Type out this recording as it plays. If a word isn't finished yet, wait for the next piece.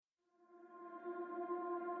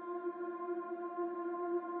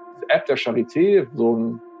App der Charité, so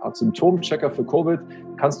ein Art Symptomchecker für Covid,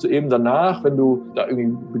 kannst du eben danach, wenn du da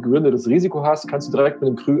irgendwie begründetes Risiko hast, kannst du direkt mit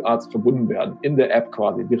einem Krüarzt verbunden werden, in der App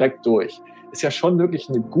quasi, direkt durch. Ist ja schon wirklich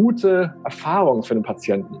eine gute Erfahrung für den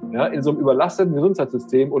Patienten. Ja? In so einem überlasteten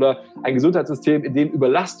Gesundheitssystem oder ein Gesundheitssystem, in dem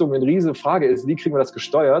Überlastung eine riesige Frage ist, wie kriegen wir das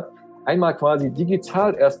gesteuert? Einmal quasi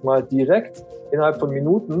digital erstmal direkt innerhalb von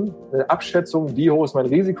Minuten eine Abschätzung, wie hoch ist mein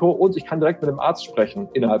Risiko, und ich kann direkt mit dem Arzt sprechen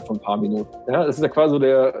innerhalb von ein paar Minuten. Ja, das ist ja quasi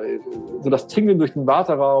so das Tingeln durch den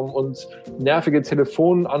Warteraum und nervige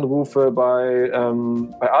Telefonanrufe bei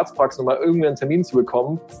Arztpraxen, um mal irgendwie einen Termin zu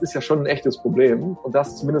bekommen. Das ist ja schon ein echtes Problem. Und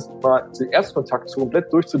das zumindest mal den Erstkontakt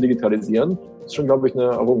komplett durchzudigitalisieren, ist schon, glaube ich, eine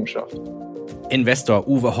Errungenschaft. Investor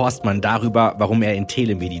Uwe Horstmann darüber, warum er in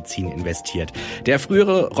Telemedizin investiert. Der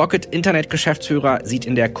frühere Rocket-Internet-Geschäftsführer sieht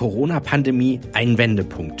in der Corona-Pandemie einen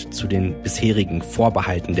Wendepunkt zu den bisherigen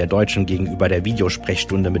Vorbehalten der Deutschen gegenüber der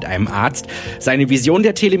Videosprechstunde mit einem Arzt. Seine Vision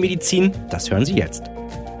der Telemedizin, das hören Sie jetzt.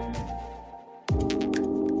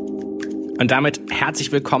 Und damit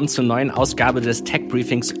herzlich willkommen zur neuen Ausgabe des Tech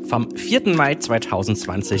Briefings vom 4. Mai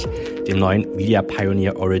 2020, dem neuen Media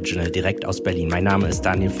Pioneer Original direkt aus Berlin. Mein Name ist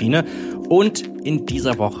Daniel Fiene und in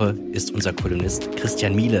dieser Woche ist unser Kolumnist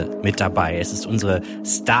Christian Miele mit dabei. Es ist unsere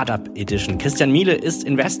Startup Edition. Christian Miele ist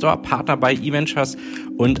Investor, Partner bei eVentures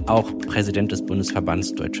und auch Präsident des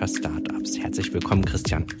Bundesverbands Deutscher Startups. Herzlich willkommen,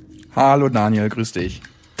 Christian. Hallo Daniel, grüß dich.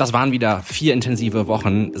 Das waren wieder 4 intensive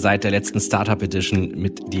Wochen seit der letzten Startup Edition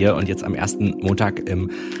mit dir, und jetzt am ersten Montag im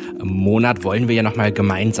Monat wollen wir ja nochmal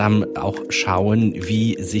gemeinsam auch schauen,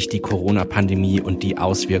 wie sich die Corona-Pandemie und die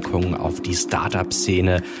Auswirkungen auf die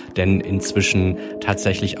Startup-Szene denn inzwischen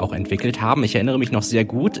tatsächlich auch entwickelt haben. Ich erinnere mich noch sehr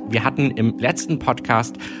gut, wir hatten im letzten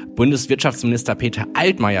Podcast Bundeswirtschaftsminister Peter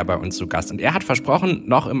Altmaier bei uns zu Gast, und er hat versprochen,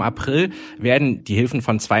 noch im April werden die Hilfen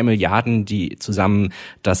von 2 Milliarden, die zusammen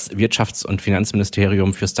das Wirtschafts- und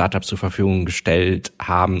Finanzministerium für Startups zur Verfügung gestellt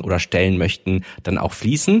haben oder stellen möchten, dann auch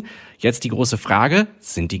fließen. Jetzt die große Frage,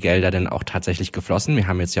 sind die Gelder denn auch tatsächlich geflossen? Wir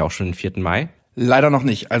haben jetzt ja auch schon den 4. Mai. Leider noch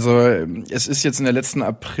nicht. Also es ist jetzt in der letzten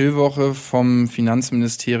Aprilwoche vom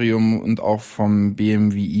Finanzministerium und auch vom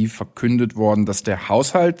BMWI verkündet worden, dass der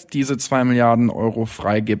Haushalt diese 2 Milliarden Euro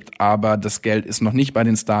freigibt, aber das Geld ist noch nicht bei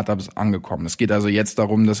den Startups angekommen. Es geht also jetzt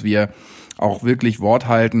darum, dass wir auch wirklich Wort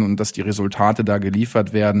halten und dass die Resultate da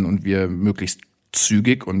geliefert werden und wir möglichst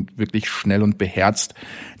zügig und wirklich schnell und beherzt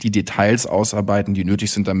die Details ausarbeiten, die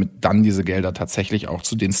nötig sind, damit dann diese Gelder tatsächlich auch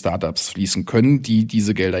zu den Startups fließen können, die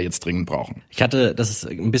diese Gelder jetzt dringend brauchen. Ich hatte das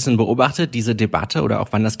ein bisschen beobachtet, diese Debatte oder auch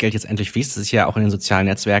wann das Geld jetzt endlich fließt. Das ist ja auch in den sozialen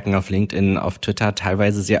Netzwerken, auf LinkedIn, auf Twitter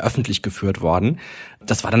teilweise sehr öffentlich geführt worden.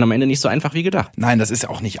 Das war dann am Ende nicht so einfach wie gedacht. Nein, das ist ja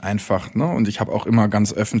auch nicht einfach, ne? Und ich habe auch immer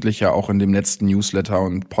ganz öffentlich, ja auch in dem letzten Newsletter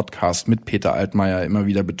und Podcast mit Peter Altmaier immer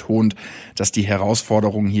wieder betont, dass die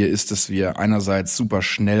Herausforderung hier ist, dass wir einerseits super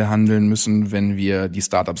schnell handeln müssen, wenn wir die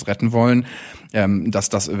Startups retten wollen, dass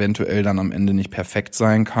das eventuell dann am Ende nicht perfekt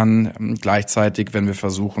sein kann. Gleichzeitig, wenn wir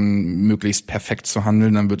versuchen, möglichst perfekt zu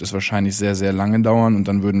handeln, dann wird es wahrscheinlich sehr, sehr lange dauern und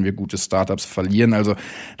dann würden wir gute Startups verlieren. Also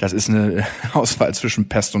das ist eine Auswahl zwischen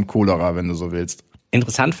Pest und Cholera, wenn du so willst.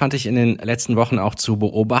 Interessant fand ich in den letzten Wochen auch zu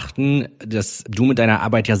beobachten, dass du mit deiner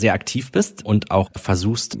Arbeit ja sehr aktiv bist und auch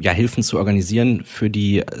versuchst, ja, Hilfen zu organisieren für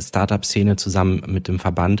die Startup-Szene zusammen mit dem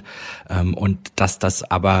Verband, und dass das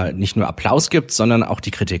aber nicht nur Applaus gibt, sondern auch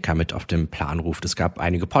die Kritiker mit auf den Plan ruft. Es gab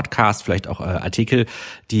einige Podcasts, vielleicht auch Artikel,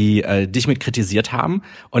 die dich mit kritisiert haben,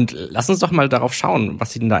 und lass uns doch mal darauf schauen,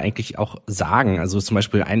 was sie denn da eigentlich auch sagen. Also zum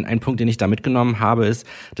Beispiel ein Punkt, den ich da mitgenommen habe, ist,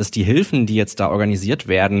 dass die Hilfen, die jetzt da organisiert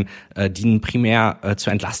werden, dienen primär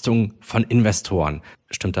zur Entlastung von Investoren.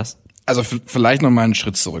 Stimmt das? Also vielleicht noch mal einen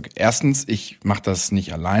Schritt zurück. Erstens, ich mache das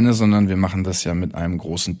nicht alleine, sondern wir machen das ja mit einem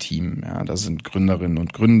großen Team. Ja, da sind Gründerinnen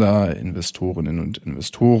und Gründer, Investorinnen und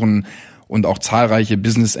Investoren und auch zahlreiche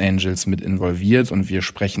Business Angels mit involviert, und wir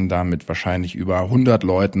sprechen da mit wahrscheinlich über 100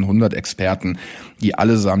 Leuten, 100 Experten, die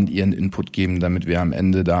allesamt ihren Input geben, damit wir am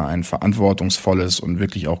Ende da ein verantwortungsvolles und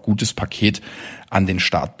wirklich auch gutes Paket an den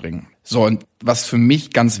Start bringen. So, und was für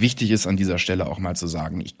mich ganz wichtig ist an dieser Stelle auch mal zu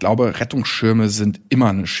sagen, ich glaube, Rettungsschirme sind immer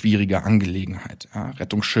eine schwierige Angelegenheit. Ja,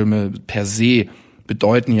 Rettungsschirme per se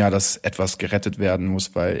bedeuten ja, dass etwas gerettet werden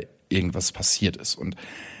muss, weil irgendwas passiert ist. Und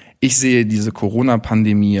ich sehe diese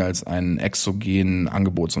Corona-Pandemie als einen exogenen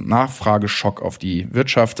Angebots- und Nachfrageschock auf die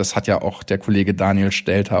Wirtschaft. Das hat ja auch der Kollege Daniel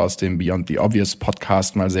Stelter aus dem Beyond the Obvious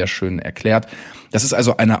Podcast mal sehr schön erklärt. Das ist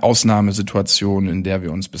also eine Ausnahmesituation, in der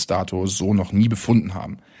wir uns bis dato so noch nie befunden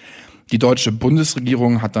haben. Die deutsche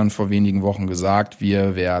Bundesregierung hat dann vor wenigen Wochen gesagt,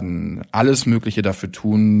 wir werden alles Mögliche dafür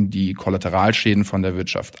tun, die Kollateralschäden von der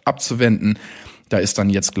Wirtschaft abzuwenden. Da ist dann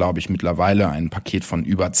jetzt, glaube ich, mittlerweile ein Paket von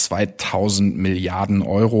über 2000 Milliarden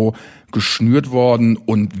Euro geschnürt worden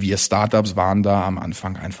und wir Startups waren da am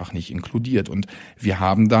Anfang einfach nicht inkludiert. Und wir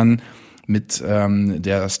haben dann mit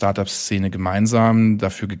der Startup-Szene gemeinsam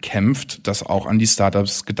dafür gekämpft, dass auch an die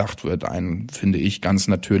Startups gedacht wird. Ein, finde ich, ganz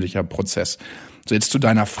natürlicher Prozess. So, jetzt zu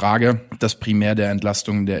deiner Frage, dass primär der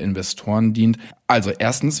Entlastung der Investoren dient. Also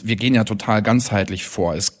erstens, wir gehen ja total ganzheitlich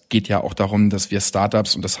vor. Es geht ja auch darum, dass wir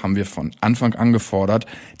Startups, und das haben wir von Anfang an gefordert,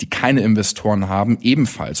 die keine Investoren haben,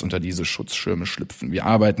 ebenfalls unter diese Schutzschirme schlüpfen. Wir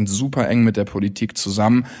arbeiten super eng mit der Politik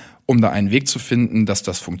zusammen, um da einen Weg zu finden, dass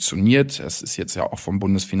das funktioniert. Es ist jetzt ja auch vom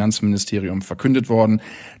Bundesfinanzministerium verkündet worden,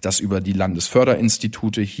 dass über die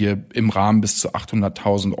Landesförderinstitute hier im Rahmen bis zu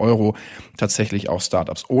 800.000 Euro tatsächlich auch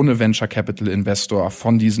Startups ohne Venture Capital Investor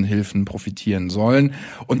von diesen Hilfen profitieren sollen.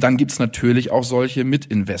 Und dann gibt's natürlich auch solche mit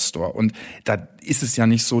Investor. Und da ist es ja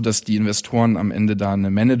nicht so, dass die Investoren am Ende da eine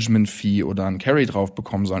Management-Fee oder ein Carry drauf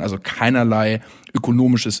bekommen sollen. Also keinerlei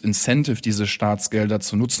ökonomisches Incentive, diese Staatsgelder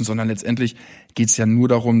zu nutzen, sondern letztendlich geht es ja nur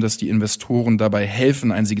darum, dass die Investoren dabei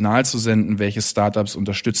helfen, ein Signal zu senden, welche Startups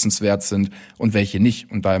unterstützenswert sind und welche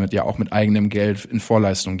nicht und damit ja auch mit eigenem Geld in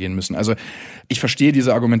Vorleistung gehen müssen. Also ich verstehe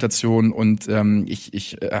diese Argumentation und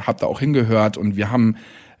ich habe da auch hingehört und wir haben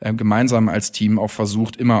gemeinsam als Team auch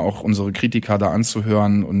versucht, immer auch unsere Kritiker da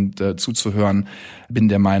anzuhören und zuzuhören. Bin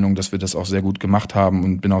der Meinung, dass wir das auch sehr gut gemacht haben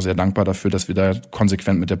und bin auch sehr dankbar dafür, dass wir da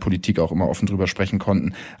konsequent mit der Politik auch immer offen drüber sprechen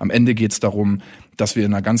konnten. Am Ende geht es darum, dass wir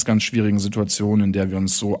in einer ganz, ganz schwierigen Situation, in der wir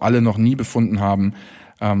uns so alle noch nie befunden haben,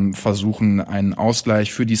 versuchen, einen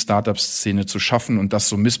Ausgleich für die Startup-Szene zu schaffen und das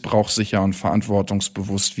so missbrauchssicher und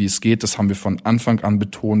verantwortungsbewusst, wie es geht. Das haben wir von Anfang an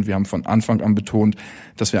betont. Wir haben von Anfang an betont,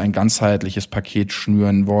 dass wir ein ganzheitliches Paket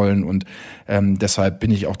schnüren wollen und deshalb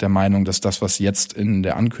bin ich auch der Meinung, dass das, was jetzt in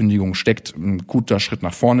der Ankündigung steckt, ein guter Schritt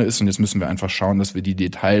nach vorne ist und jetzt müssen wir einfach schauen, dass wir die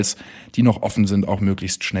Details, die noch offen sind, auch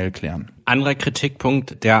möglichst schnell klären. Anderer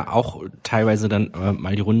Kritikpunkt, der auch teilweise dann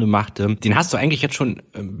mal die Runde machte, den hast du eigentlich jetzt schon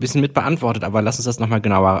ein bisschen mit beantwortet, aber lass uns das nochmal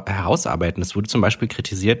genauer herausarbeiten. Es wurde zum Beispiel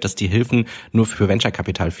kritisiert, dass die Hilfen nur für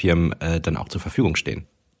Venture-Capital-Firmen dann auch zur Verfügung stehen.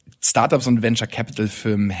 Startups und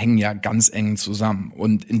Venture-Capital-Firmen hängen ja ganz eng zusammen.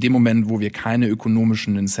 Und in dem Moment, wo wir keine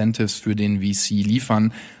ökonomischen Incentives für den VC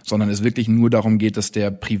liefern, sondern es wirklich nur darum geht, dass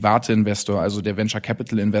der private Investor, also der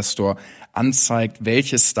Venture-Capital-Investor, anzeigt,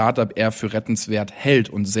 welches Startup er für rettenswert hält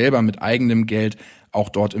und selber mit eigenem Geld auch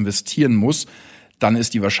dort investieren muss, dann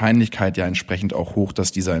ist die Wahrscheinlichkeit ja entsprechend auch hoch,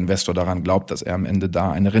 dass dieser Investor daran glaubt, dass er am Ende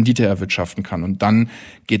da eine Rendite erwirtschaften kann. Und dann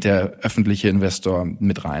geht der öffentliche Investor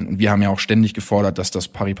mit rein. Und wir haben ja auch ständig gefordert, dass das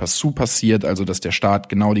pari passu passiert, also dass der Staat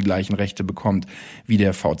genau die gleichen Rechte bekommt wie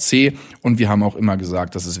der VC. Und wir haben auch immer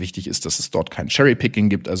gesagt, dass es wichtig ist, dass es dort kein Cherry-Picking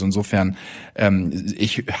gibt. Also insofern,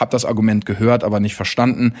 ich habe das Argument gehört, aber nicht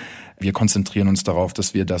verstanden. Wir konzentrieren uns darauf,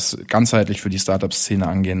 dass wir das ganzheitlich für die Startup-Szene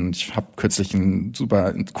angehen. Und ich habe kürzlich ein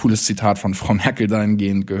super cooles Zitat von Frau Merkel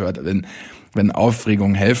dahingehend gehört. Wenn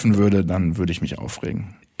Aufregung helfen würde, dann würde ich mich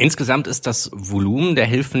aufregen. Insgesamt ist das Volumen der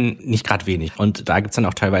Hilfen nicht gerade wenig. Und da gibt's dann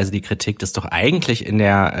auch teilweise die Kritik, dass doch eigentlich in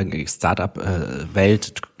der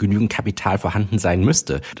Startup-Welt genügend Kapital vorhanden sein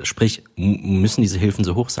müsste. Sprich, müssen diese Hilfen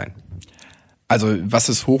so hoch sein? Also was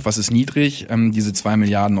ist hoch, was ist niedrig? Diese 2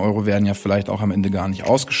 Milliarden Euro werden ja vielleicht auch am Ende gar nicht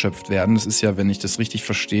ausgeschöpft werden. Das ist ja, wenn ich das richtig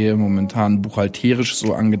verstehe, momentan buchhalterisch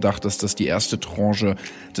so angedacht, dass das die erste Tranche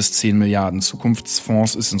des 10 Milliarden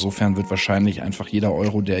Zukunftsfonds ist. Insofern wird wahrscheinlich einfach jeder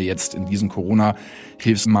Euro, der jetzt in diesen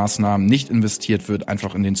Corona-Hilfsmaßnahmen nicht investiert wird,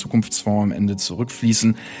 einfach in den Zukunftsfonds am Ende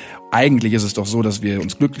zurückfließen. Eigentlich ist es doch so, dass wir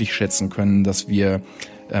uns glücklich schätzen können, dass wir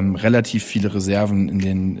relativ viele Reserven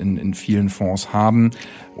in vielen Fonds haben,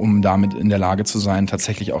 um damit in der Lage zu sein,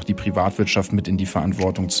 tatsächlich auch die Privatwirtschaft mit in die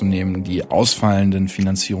Verantwortung zu nehmen, die ausfallenden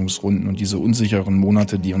Finanzierungsrunden und diese unsicheren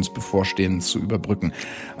Monate, die uns bevorstehen, zu überbrücken.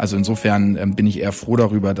 Also insofern bin ich eher froh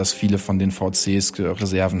darüber, dass viele von den VCs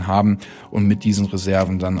Reserven haben und mit diesen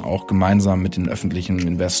Reserven dann auch gemeinsam mit dem öffentlichen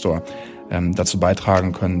Investor dazu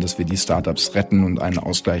beitragen können, dass wir die Startups retten und einen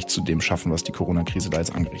Ausgleich zu dem schaffen, was die Corona-Krise da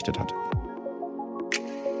jetzt angerichtet hat.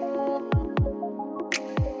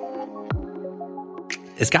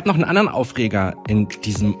 Es gab noch einen anderen Aufreger in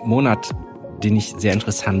diesem Monat, den ich sehr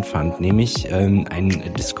interessant fand, nämlich einen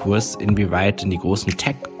Diskurs, inwieweit die großen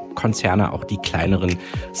Tech-Konzerne auch die kleineren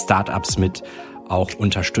Startups mit auch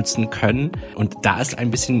unterstützen können. Und da ist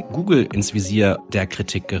ein bisschen Google ins Visier der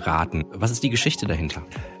Kritik geraten. Was ist die Geschichte dahinter?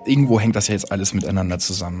 irgendwo hängt das ja jetzt alles miteinander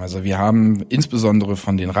zusammen. Also wir haben insbesondere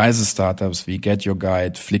von den Reisestartups wie Get Your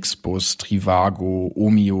Guide, Flixbus, Trivago,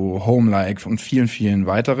 Omio, Homelike und vielen, vielen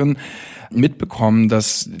weiteren mitbekommen,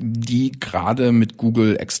 dass die gerade mit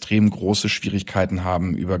Google extrem große Schwierigkeiten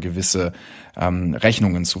haben, über gewisse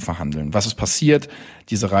Rechnungen zu verhandeln. Was ist passiert?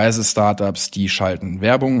 Diese Reisestartups, die schalten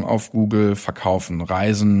Werbung auf Google, verkaufen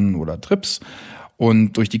Reisen oder Trips.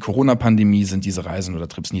 Und durch die Corona-Pandemie sind diese Reisen oder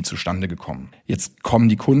Trips nie zustande gekommen. Jetzt kommen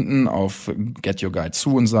die Kunden auf Get Your Guide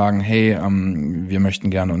zu und sagen, hey, wir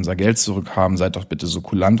möchten gerne unser Geld zurückhaben, seid doch bitte so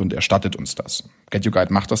kulant und erstattet uns das. Get Your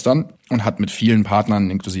Guide macht das dann und hat mit vielen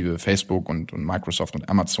Partnern, inklusive Facebook und Microsoft und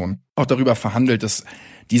Amazon, auch darüber verhandelt, dass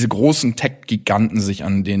diese großen Tech-Giganten sich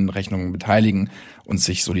an den Rechnungen beteiligen und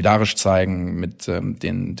sich solidarisch zeigen mit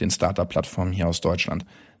den Startup-Plattformen hier aus Deutschland.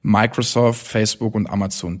 Microsoft, Facebook und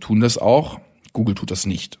Amazon tun das auch. Google tut das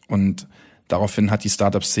nicht. Und daraufhin hat die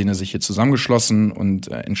Startup-Szene sich hier zusammengeschlossen und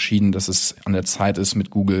entschieden, dass es an der Zeit ist, mit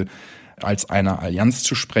Google als einer Allianz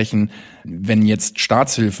zu sprechen. Wenn jetzt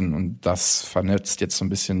Staatshilfen, und das vernetzt jetzt so ein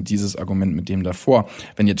bisschen dieses Argument mit dem davor,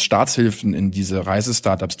 wenn jetzt Staatshilfen in diese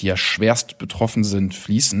Reisestartups, die ja schwerst betroffen sind,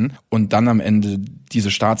 fließen und dann am Ende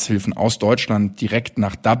diese Staatshilfen aus Deutschland direkt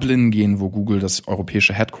nach Dublin gehen, wo Google das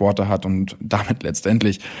europäische Headquarter hat und damit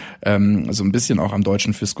letztendlich so ein bisschen auch am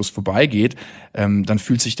deutschen Fiskus vorbeigeht, dann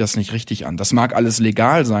fühlt sich das nicht richtig an. Das mag alles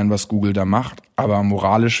legal sein, was Google da macht, aber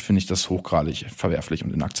moralisch finde ich das hochgradig verwerflich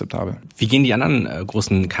und inakzeptabel. Wie gehen die anderen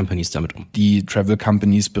großen Companies damit um? Die Travel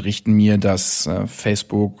Companies berichten mir, dass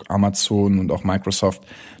Facebook, Amazon und auch Microsoft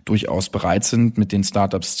durchaus bereit sind, mit den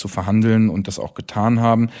Startups zu verhandeln und das auch getan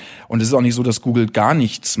haben. Und es ist auch nicht so, dass Google gar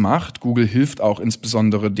nichts macht. Google hilft auch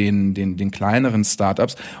insbesondere den kleineren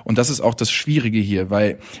Startups. Und das ist auch das Schwierige hier,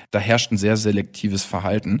 weil da herrscht ein sehr selektives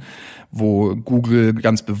Verhalten, wo Google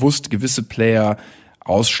ganz bewusst gewisse Player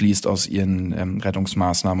ausschließt aus ihren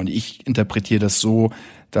Rettungsmaßnahmen. Und ich interpretiere das so,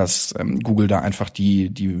 dass Google da einfach die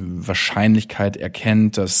Wahrscheinlichkeit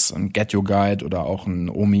erkennt, dass ein Get Your Guide oder auch ein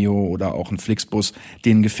Omio oder auch ein Flixbus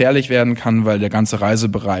denen gefährlich werden kann, weil der ganze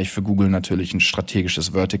Reisebereich für Google natürlich ein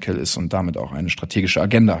strategisches Vertical ist und damit auch eine strategische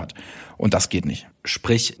Agenda hat. Und das geht nicht.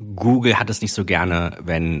 Sprich, Google hat es nicht so gerne,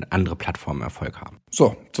 wenn andere Plattformen Erfolg haben.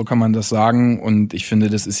 So kann man das sagen. Und ich finde,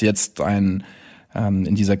 das ist jetzt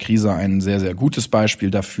in dieser Krise ein sehr, sehr gutes Beispiel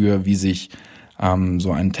dafür, wie sich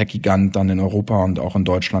so ein Tech-Gigant dann in Europa und auch in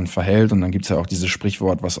Deutschland verhält. Und dann gibt's ja auch dieses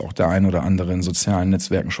Sprichwort, was auch der ein oder andere in sozialen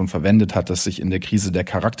Netzwerken schon verwendet hat, dass sich in der Krise der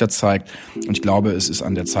Charakter zeigt. Und ich glaube, es ist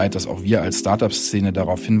an der Zeit, dass auch wir als Startup-Szene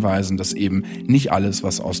darauf hinweisen, dass eben nicht alles,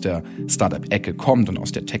 was aus der Startup-Ecke kommt und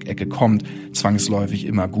aus der Tech-Ecke kommt, zwangsläufig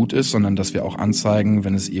immer gut ist, sondern dass wir auch anzeigen,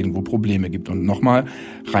 wenn es irgendwo Probleme gibt. Und nochmal,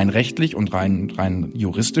 rein rechtlich und rein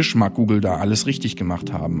juristisch mag Google da alles richtig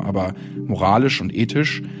gemacht haben. Aber moralisch und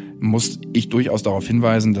ethisch muss ich durchaus darauf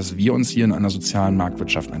hinweisen, dass wir uns hier in einer sozialen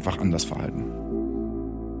Marktwirtschaft einfach anders verhalten.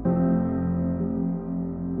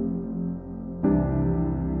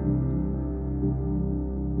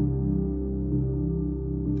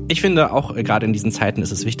 Ich finde auch gerade in diesen Zeiten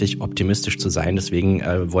ist es wichtig, optimistisch zu sein. Deswegen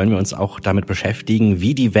wollen wir uns auch damit beschäftigen,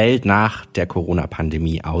 wie die Welt nach der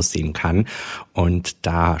Corona-Pandemie aussehen kann. Und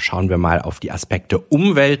da schauen wir mal auf die Aspekte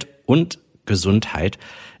Umwelt und Gesundheit.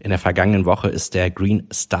 In der vergangenen Woche ist der Green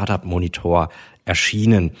Startup Monitor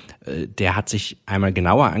erschienen. Der hat sich einmal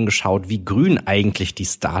genauer angeschaut, wie grün eigentlich die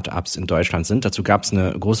Startups in Deutschland sind. Dazu gab es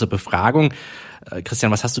eine große Befragung.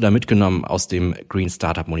 Christian, was hast du da mitgenommen aus dem Green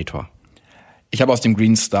Startup Monitor? Ich habe aus dem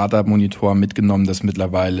Green Startup Monitor mitgenommen, dass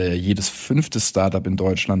mittlerweile jedes 5. Startup in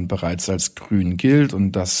Deutschland bereits als grün gilt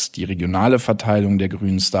und dass die regionale Verteilung der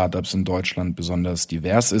grünen Startups in Deutschland besonders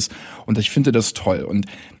divers ist. Und ich finde das toll. Und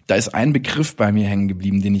da ist ein Begriff bei mir hängen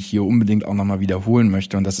geblieben, den ich hier unbedingt auch nochmal wiederholen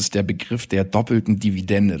möchte. Und das ist der Begriff der doppelten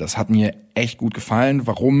Dividende. Das hat mir echt gut gefallen.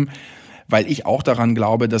 Warum? Weil ich auch daran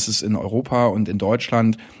glaube, dass es in Europa und in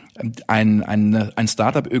Deutschland ein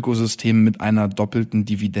Startup-Ökosystem mit einer doppelten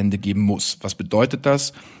Dividende geben muss. Was bedeutet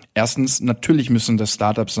das? Erstens, natürlich müssen das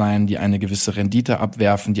Startups sein, die eine gewisse Rendite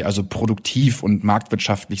abwerfen, die also produktiv und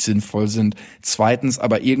marktwirtschaftlich sinnvoll sind. Zweitens,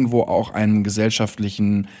 aber irgendwo auch einem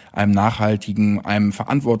gesellschaftlichen, einem nachhaltigen, einem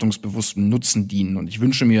verantwortungsbewussten Nutzen dienen. Und ich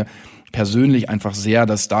wünsche mir persönlich einfach sehr,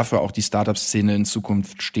 dass dafür auch die Startup-Szene in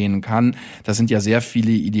Zukunft stehen kann. Da sind ja sehr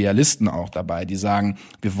viele Idealisten auch dabei, die sagen,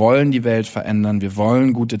 wir wollen die Welt verändern, wir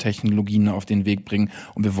wollen gute Technologien auf den Weg bringen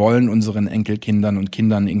und wir wollen unseren Enkelkindern und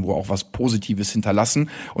Kindern irgendwo auch was Positives hinterlassen.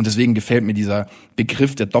 Und deswegen gefällt mir dieser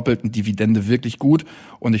Begriff der doppelten Dividende wirklich gut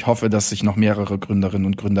und ich hoffe, dass sich noch mehrere Gründerinnen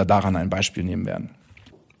und Gründer daran ein Beispiel nehmen werden.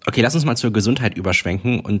 Okay, lass uns mal zur Gesundheit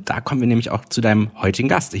überschwenken und da kommen wir nämlich auch zu deinem heutigen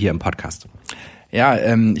Gast hier im Podcast. Ja,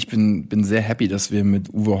 ich bin sehr happy, dass wir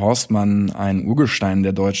mit Uwe Horstmann einen Urgestein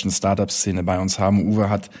der deutschen Startup-Szene bei uns haben. Uwe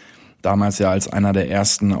hat damals ja als einer der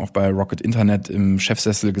ersten auch bei Rocket Internet im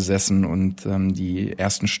Chefsessel gesessen und die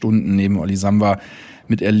ersten Stunden neben Olli Samba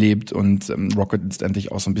miterlebt und Rocket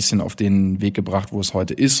letztendlich auch so ein bisschen auf den Weg gebracht, wo es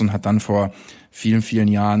heute ist, und hat dann vor vielen, vielen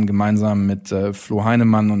Jahren gemeinsam mit Flo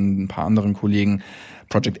Heinemann und ein paar anderen Kollegen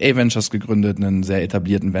Project A Ventures gegründet, einen sehr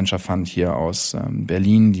etablierten Venture Fund hier aus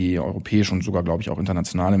Berlin, die europäisch und sogar, glaube ich, auch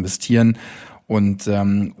international investieren. Und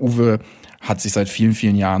Uwe hat sich seit vielen,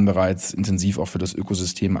 vielen Jahren bereits intensiv auch für das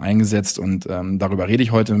Ökosystem eingesetzt, und darüber rede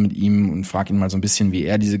ich heute mit ihm und frage ihn mal so ein bisschen, wie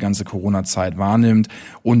er diese ganze Corona-Zeit wahrnimmt,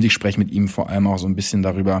 und ich spreche mit ihm vor allem auch so ein bisschen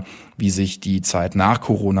darüber, wie sich die Zeit nach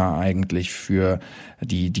Corona eigentlich für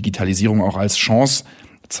die Digitalisierung auch als Chance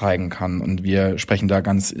zeigen kann. Und wir sprechen da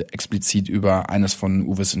ganz explizit über eines von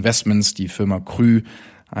Uwes Investments, die Firma Krü,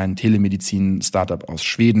 ein Telemedizin-Startup aus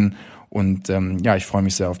Schweden. Und ich freue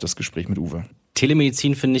mich sehr auf das Gespräch mit Uwe.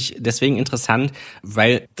 Telemedizin finde ich deswegen interessant,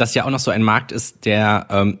 weil das ja auch noch so ein Markt ist, der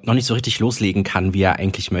noch nicht so richtig loslegen kann, wie er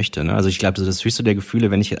eigentlich möchte. Ne? Also ich glaube, so das höchste der Gefühle,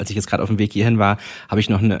 als ich jetzt gerade auf dem Weg hierhin war, habe ich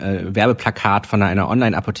noch ein Werbeplakat von einer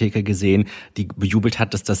Online-Apotheke gesehen, die bejubelt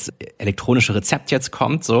hat, dass das elektronische Rezept jetzt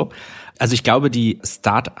kommt. So, also ich glaube, die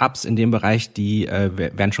Start-ups in dem Bereich, die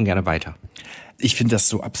werden schon gerne weiter. Ich finde das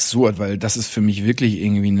so absurd, weil das ist für mich wirklich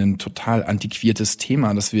irgendwie ein total antiquiertes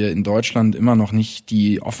Thema, dass wir in Deutschland immer noch nicht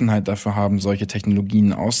die Offenheit dafür haben, solche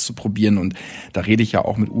Technologien auszuprobieren. Und da rede ich ja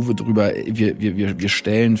auch mit Uwe drüber. Wir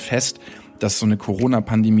stellen fest, dass so eine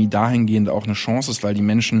Corona-Pandemie dahingehend auch eine Chance ist, weil die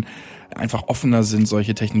Menschen einfach offener sind,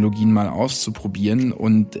 solche Technologien mal auszuprobieren.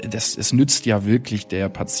 Und es nützt ja wirklich der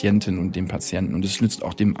Patientin und dem Patienten, und es nützt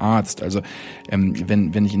auch dem Arzt. Also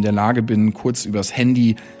wenn ich in der Lage bin, kurz übers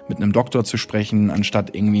Handy mit einem Doktor zu sprechen,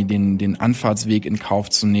 anstatt irgendwie den Anfahrtsweg in Kauf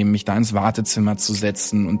zu nehmen, mich da ins Wartezimmer zu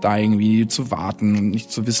setzen und da irgendwie zu warten und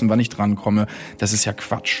nicht zu wissen, wann ich drankomme, das ist ja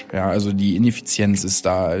Quatsch. Ja, also die Ineffizienz ist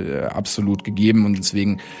da absolut gegeben, und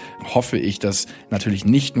deswegen hoffe ich, dass natürlich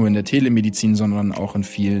nicht nur in der Telemedizin, sondern auch in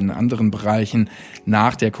vielen anderen Bereichen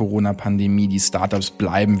nach der Corona-Pandemie die Startups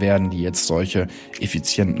bleiben werden, die jetzt solche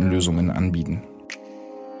effizienten Lösungen anbieten.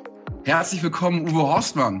 Herzlich willkommen, Uwe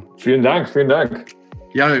Horstmann. Vielen Dank, vielen Dank.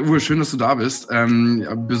 Ja, Uwe, schön, dass du da bist.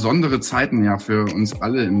 Besondere Zeiten ja für uns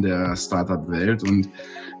alle in der Startup-Welt, und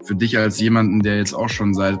für dich als jemanden, der jetzt auch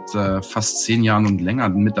schon seit fast 10 Jahren und länger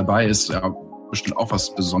mit dabei ist, ja, bestimmt auch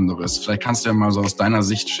was Besonderes. Vielleicht kannst du ja mal so aus deiner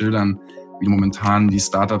Sicht schildern, wie du momentan die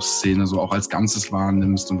Startup-Szene so auch als Ganzes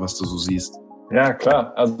wahrnimmst und was du so siehst. Ja,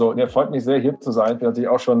 klar. Also, freut mich sehr, hier zu sein. Ich bin natürlich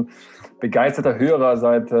auch schon begeisterter Hörer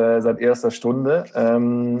seit erster Stunde.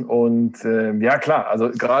 Ja, klar. Also,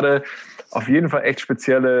 gerade auf jeden Fall echt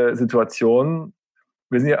spezielle Situationen.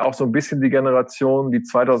 Wir sind ja auch so ein bisschen die Generation, die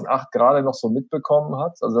 2008 gerade noch so mitbekommen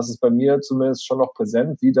hat. Also, das ist bei mir zumindest schon noch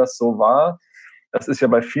präsent, wie das so war. Das ist ja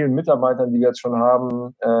bei vielen Mitarbeitern, die wir jetzt schon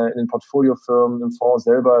haben, in den Portfoliofirmen, im Fonds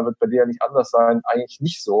selber, wird bei dir ja nicht anders sein, eigentlich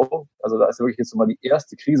nicht so. Also da ist ja wirklich jetzt mal die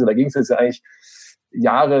erste Krise. Da ging es jetzt ja eigentlich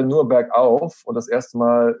Jahre nur bergauf, und das erste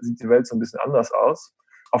Mal sieht die Welt so ein bisschen anders aus.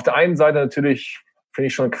 Auf der einen Seite natürlich finde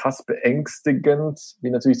ich schon krass beängstigend, wie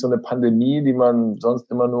natürlich so eine Pandemie, die man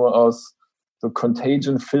sonst immer nur aus so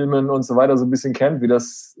Contagion-Filmen und so weiter so ein bisschen kennt, wie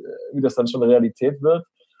das dann schon Realität wird.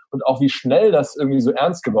 Und auch wie schnell das irgendwie so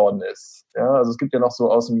ernst geworden ist. Ja, also es gibt ja noch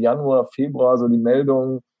so aus dem Januar, Februar so die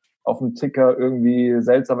Meldung auf dem Ticker, irgendwie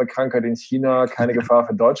seltsame Krankheit in China, keine Gefahr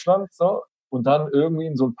für Deutschland. So. Und dann irgendwie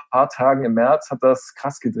in so ein paar Tagen im März hat das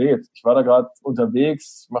krass gedreht. Ich war da gerade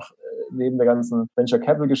unterwegs, mache neben der ganzen Venture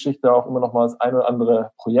Capital Geschichte auch immer noch mal das ein oder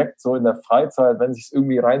andere Projekt so in der Freizeit, wenn ich es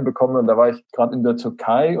irgendwie reinbekomme. Und da war ich gerade in der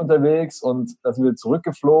Türkei unterwegs, und da sind wir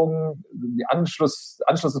zurückgeflogen. Die Anschluss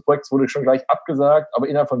des Projekts wurde schon gleich abgesagt, aber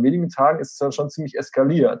innerhalb von wenigen Tagen ist es dann schon ziemlich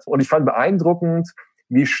eskaliert. Und ich fand beeindruckend,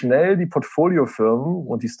 wie schnell die Portfoliofirmen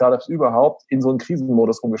und die Startups überhaupt in so einen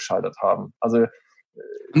Krisenmodus umgeschaltet haben. Also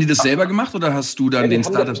haben die das selber gemacht, oder hast du dann den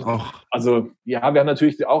Startups auch? Also ja, wir haben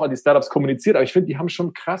natürlich auch an die Startups kommuniziert, aber ich finde, die haben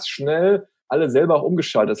schon krass schnell alle selber auch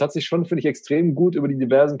umgeschaltet. Das hat sich schon, finde ich, extrem gut über die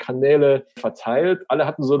diversen Kanäle verteilt. Alle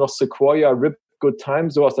hatten so noch Sequoia, RIP, Good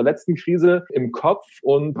Times, so aus der letzten Krise im Kopf,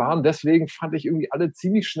 und waren deswegen, fand ich, irgendwie alle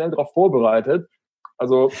ziemlich schnell darauf vorbereitet.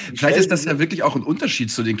 Also vielleicht ist das ja wirklich auch ein Unterschied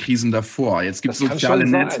zu den Krisen davor. Jetzt gibt es soziale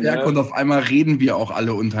Netzwerke, ja, und auf einmal reden wir auch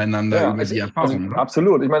alle untereinander über die Erfahrungen. Also,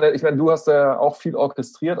 absolut. Ich meine, du hast ja auch viel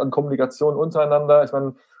orchestriert an Kommunikation untereinander. Ich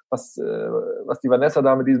meine, was die Vanessa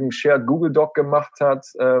da mit diesem Shared Google Doc gemacht hat,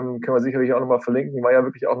 können wir sicherlich auch nochmal verlinken. War ja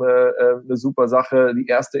wirklich auch eine super Sache. Die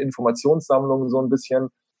erste Informationssammlung so ein bisschen.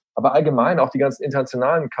 Aber allgemein auch die ganzen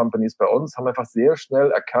internationalen Companies bei uns haben einfach sehr schnell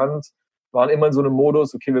erkannt, waren immer in so einem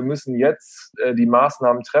Modus, okay, wir müssen jetzt die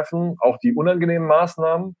Maßnahmen treffen, auch die unangenehmen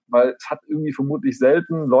Maßnahmen, weil es hat irgendwie vermutlich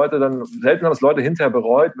selten haben es Leute hinterher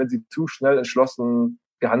bereut, wenn sie zu schnell entschlossen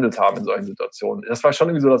gehandelt haben in solchen Situationen. Das war schon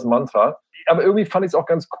irgendwie so das Mantra. Aber irgendwie fand ich es auch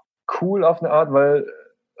ganz cool auf eine Art,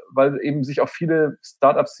 weil eben sich auch viele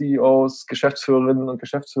Startup-CEOs, Geschäftsführerinnen und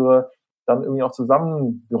Geschäftsführer dann irgendwie auch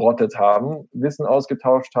zusammengerottet haben, Wissen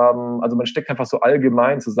ausgetauscht haben. Also man steckt einfach so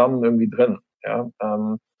allgemein zusammen irgendwie drin. Ja?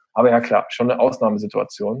 Aber ja klar, schon eine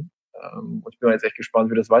Ausnahmesituation. Und ich bin jetzt echt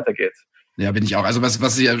gespannt, wie das weitergeht. Ja, bin ich auch. Also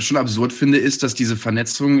was ich ja schon absurd finde, ist, dass diese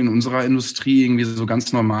Vernetzung in unserer Industrie irgendwie so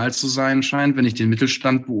ganz normal zu sein scheint. Wenn ich den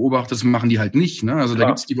Mittelstand beobachte, das machen die halt nicht. Ne? Also da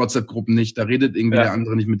gibt's die WhatsApp-Gruppen nicht, da redet irgendwie der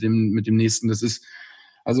andere nicht mit dem Nächsten. Das ist,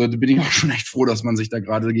 also da bin ich auch schon echt froh, dass man sich da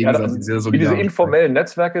gerade gegenseitig sehr solidarisch. Wie diese informellen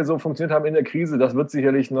Netzwerke so funktioniert haben in der Krise, das wird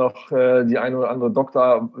sicherlich noch die eine oder andere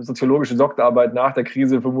soziologische Doktorarbeit nach der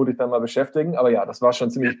Krise vermutlich dann mal beschäftigen. Aber ja, das war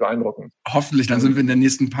schon ziemlich beeindruckend. Hoffentlich, dann sind wir in der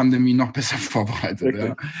nächsten Pandemie noch besser vorbereitet.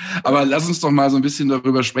 Ja. Aber lass uns doch mal so ein bisschen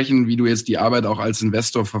darüber sprechen, wie du jetzt die Arbeit auch als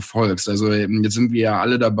Investor verfolgst. Also jetzt sind wir ja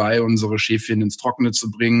alle dabei, unsere Schäfchen ins Trockene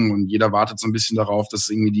zu bringen und jeder wartet so ein bisschen darauf,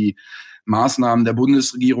 dass irgendwie die Maßnahmen der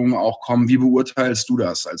Bundesregierung auch kommen. Wie beurteilst du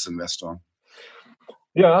das als Investor?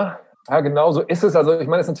 Ja, genau so ist es. Also ich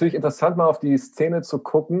meine, es ist natürlich interessant, mal auf die Szene zu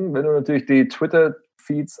gucken. Wenn du natürlich die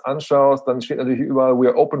Twitter-Feeds anschaust, dann steht natürlich überall, we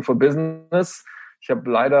are open for business. Ich habe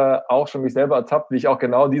leider auch schon mich selber ertappt, wie ich auch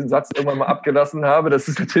genau diesen Satz irgendwann mal abgelassen habe. Das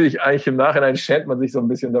ist natürlich eigentlich im Nachhinein schämt man sich so ein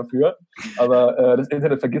bisschen dafür. Aber das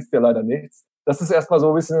Internet vergisst ja leider nichts. Das ist erstmal so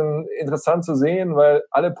ein bisschen interessant zu sehen, weil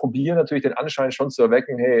alle probieren natürlich den Anschein schon zu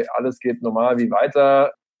erwecken, hey, alles geht normal wie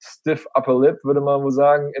weiter. Stiff upper lip, würde man wohl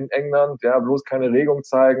sagen, in England. Ja, bloß keine Regung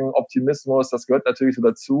zeigen. Optimismus, das gehört natürlich so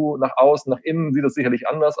dazu. Nach außen, nach innen sieht es sicherlich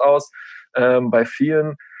anders aus bei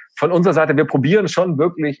vielen. Von unserer Seite, wir probieren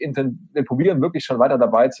wirklich schon weiter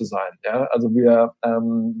dabei zu sein. Ja, also wir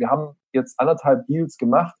haben jetzt 1,5 Deals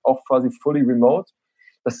gemacht, auch quasi fully remote.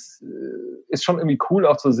 Das ist schon irgendwie cool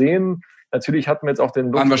auch zu sehen. Natürlich hatten wir jetzt auch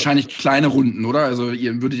den... Waren wahrscheinlich kleine Runden, oder? Also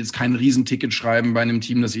ihr würdet jetzt kein Riesenticket schreiben bei einem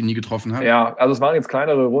Team, das ihr nie getroffen habt? Ja, also es waren jetzt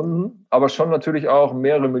kleinere Runden, aber schon natürlich auch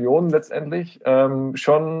mehrere Millionen letztendlich.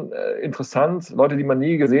 Schon interessant. Leute, die man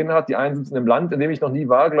nie gesehen hat. Die einen sitzen im Land, in dem ich noch nie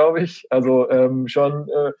war, glaube ich. Also schon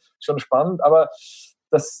spannend. Aber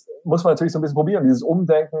das muss man natürlich so ein bisschen probieren. Dieses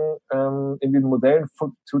Umdenken in diesen Modellen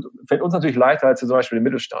fällt uns natürlich leichter als zum Beispiel im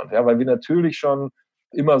Mittelstand. Ja, weil wir natürlich schon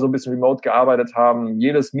immer so ein bisschen remote gearbeitet haben.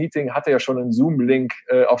 Jedes Meeting hatte ja schon einen Zoom-Link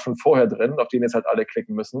auch schon vorher drin, auf den jetzt halt alle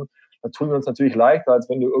klicken müssen. Da tun wir uns natürlich leichter, als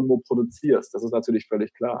wenn du irgendwo produzierst. Das ist natürlich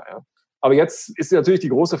völlig klar. Ja. Aber jetzt ist natürlich die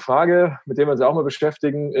große Frage, mit der wir uns auch mal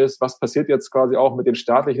beschäftigen, ist, was passiert jetzt quasi auch mit den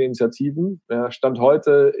staatlichen Initiativen? Stand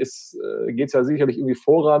heute geht es ja sicherlich irgendwie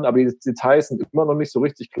voran, aber die Details sind immer noch nicht so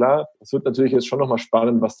richtig klar. Es wird natürlich jetzt schon nochmal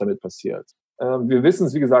spannend, was damit passiert. Wir wissen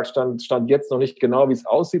es, wie gesagt, stand jetzt noch nicht genau, wie es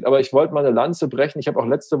aussieht, aber ich wollte mal eine Lanze brechen. Ich habe auch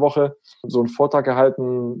letzte Woche so einen Vortrag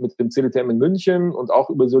gehalten mit dem CDTM in München und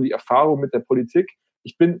auch über so die Erfahrung mit der Politik.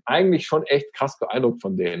 Ich bin eigentlich schon echt krass beeindruckt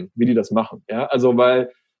von denen, wie die das machen. Ja, also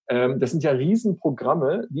weil das sind ja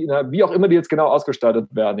Riesenprogramme, die wie auch immer die jetzt genau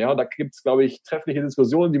ausgestaltet werden. Ja, und da gibt es, glaube ich, treffliche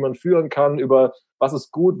Diskussionen, die man führen kann über was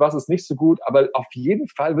ist gut, was ist nicht so gut. Aber auf jeden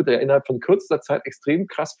Fall wird ja innerhalb von kürzester Zeit extrem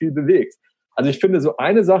krass viel bewegt. Also ich finde so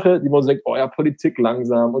eine Sache, die man so denkt, oh ja, Politik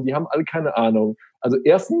langsam und die haben alle keine Ahnung. Also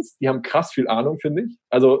erstens, die haben krass viel Ahnung, finde ich.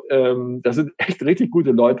 Also das sind echt richtig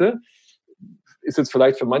gute Leute. Ist jetzt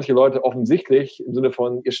vielleicht für manche Leute offensichtlich im Sinne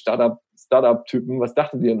von ihr Startup-Typen, was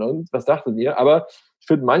dachtet ihr nun? Was dachtet ihr? Aber ich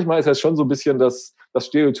finde, manchmal ist das schon so ein bisschen das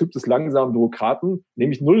Stereotyp des langsamen Bürokraten,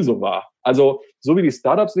 nämlich null so wahr. Also so wie die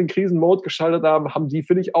Startups in den Krisenmode geschaltet haben die,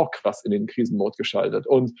 finde ich, auch krass in den Krisenmode geschaltet.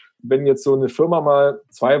 Und wenn jetzt so eine Firma mal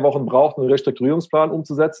 2 Wochen braucht, einen Restrukturierungsplan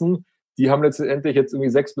umzusetzen, die haben letztendlich jetzt irgendwie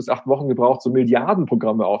 6 bis 8 Wochen gebraucht, so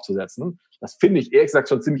Milliardenprogramme aufzusetzen. Das finde ich ehrlich gesagt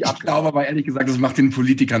schon ziemlich abgefahren. Ich glaube aber ehrlich gesagt, das macht den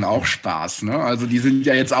Politikern auch Spaß. Ne? Also die sind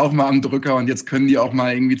ja jetzt auch mal am Drücker und jetzt können die auch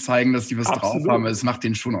mal irgendwie zeigen, dass die was drauf haben. Es macht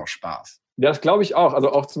denen schon auch Spaß. Ja, das glaube ich auch.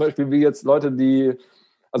 Also auch zum Beispiel wie jetzt Leute,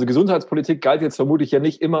 also Gesundheitspolitik galt jetzt vermutlich ja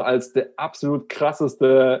nicht immer als der absolut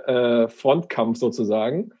krasseste Frontkampf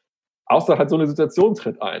sozusagen. Außer halt so eine Situation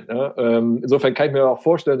tritt ein. Ne? Insofern kann ich mir auch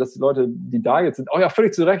vorstellen, dass die Leute, die da jetzt sind, ja,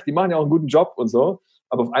 völlig zu Recht, die machen ja auch einen guten Job und so.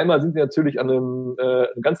 Aber auf einmal sind die natürlich an einem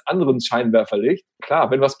ganz anderen Scheinwerferlicht.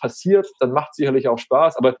 Klar, wenn was passiert, dann macht es sicherlich auch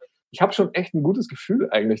Spaß. Aber ich habe schon echt ein gutes Gefühl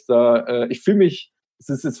eigentlich da. Ich fühle mich, es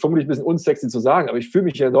ist jetzt vermutlich ein bisschen unsexy zu sagen, aber ich fühle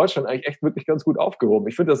mich hier in Deutschland eigentlich echt wirklich ganz gut aufgehoben.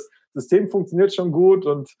 Ich finde, das System funktioniert schon gut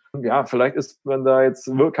und ja, vielleicht kann man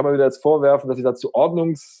wieder jetzt vorwerfen, dass ich da zu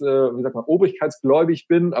obrigkeitsgläubig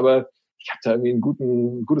bin, aber ich habe da irgendwie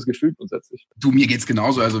ein gutes Gefühl grundsätzlich. Du, mir geht's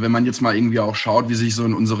genauso. Also wenn man jetzt mal irgendwie auch schaut, wie sich so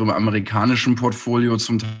in unserem amerikanischen Portfolio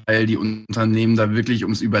zum Teil die Unternehmen da wirklich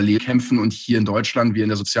ums Überleben kämpfen und hier in Deutschland, wir in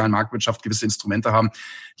der sozialen Marktwirtschaft gewisse Instrumente haben,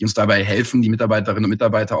 die uns dabei helfen, die Mitarbeiterinnen und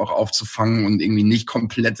Mitarbeiter auch aufzufangen und irgendwie nicht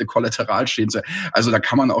komplette Kollateralschäden zu. Also da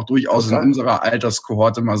kann man auch durchaus in unserer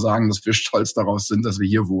Alterskohorte mal sagen, dass wir stolz darauf sind, dass wir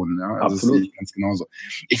hier wohnen. Ja? Also absolut. Das sehe ich ganz genauso.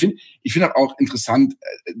 Ich finde auch interessant,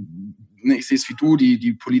 ich sehe es wie du,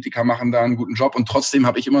 die Politiker machen da einen guten Job und trotzdem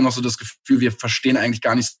habe ich immer noch so das Gefühl, wir verstehen eigentlich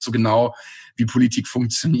gar nicht so genau, wie Politik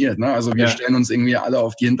funktioniert. Ne? Also wir stellen uns irgendwie alle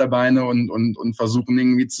auf die Hinterbeine und versuchen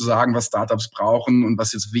irgendwie zu sagen, was Startups brauchen und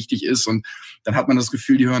was jetzt wichtig ist und dann hat man das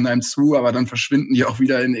Gefühl, die hören einem zu, aber dann verschwinden die auch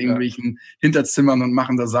wieder in irgendwelchen Hinterzimmern und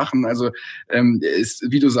machen da Sachen. Also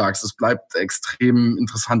wie du sagst, es bleibt extrem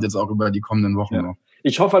interessant jetzt auch über die kommenden Wochen noch.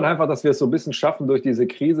 Ich hoffe halt einfach, dass wir es so ein bisschen schaffen, durch diese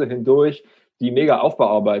Krise hindurch, die mega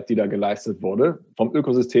Aufbauarbeit, die da geleistet wurde, vom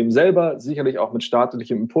Ökosystem selber, sicherlich auch mit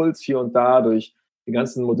staatlichem Impuls hier und da, durch die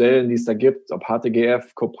ganzen Modellen, die es da gibt, ob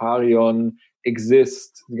HTGF, Coparion,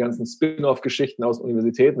 Exist, die ganzen Spin-off-Geschichten aus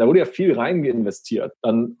Universitäten, da wurde ja viel reingeinvestiert.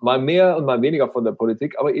 Dann mal mehr und mal weniger von der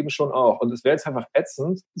Politik, aber eben schon auch. Und es wäre jetzt einfach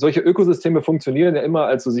ätzend. Solche Ökosysteme funktionieren ja immer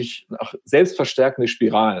als so sich selbst verstärkende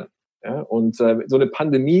Spiralen. Ja? Und so eine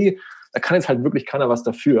Pandemie, da kann jetzt halt wirklich keiner was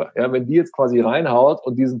dafür. Ja, wenn die jetzt quasi reinhaut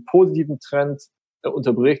und diesen positiven Trend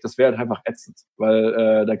unterbricht, das wäre halt einfach ätzend.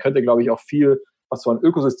 Weil da könnte, glaube ich, auch viel, was so an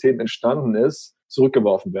Ökosystemen entstanden ist,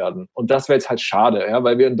 zurückgeworfen werden. Und das wäre jetzt halt schade, ja,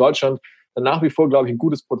 weil wir in Deutschland dann nach wie vor, glaube ich, ein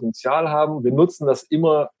gutes Potenzial haben. Wir nutzen das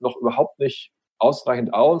immer noch überhaupt nicht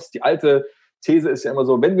ausreichend aus. Die alte These ist ja immer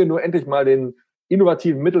so, wenn wir nur endlich mal den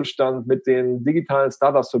innovativen Mittelstand mit den digitalen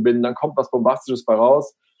Startups verbinden, dann kommt was Bombastisches bei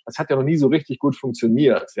raus. Das hat ja noch nie so richtig gut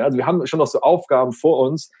funktioniert. Ja, also wir haben schon noch so Aufgaben vor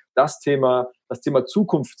uns. Das Thema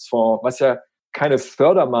Zukunftsfonds, was ja keine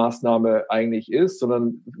Fördermaßnahme eigentlich ist,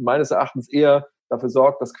 sondern meines Erachtens eher dafür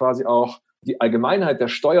sorgt, dass quasi auch die Allgemeinheit der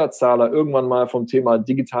Steuerzahler irgendwann mal vom Thema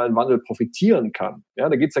digitalen Wandel profitieren kann. Ja,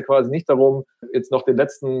 da geht es ja quasi nicht darum, jetzt noch den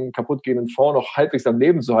letzten kaputtgehenden Fonds noch halbwegs am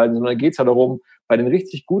Leben zu halten, sondern da geht es ja darum, bei den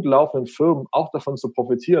richtig gut laufenden Firmen auch davon zu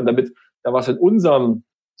profitieren, damit da was in unserem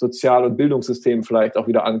Sozial- und Bildungssystem vielleicht auch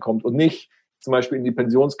wieder ankommt und nicht zum Beispiel in die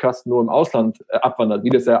Pensionskassen nur im Ausland abwandert, wie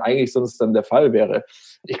das ja eigentlich sonst dann der Fall wäre.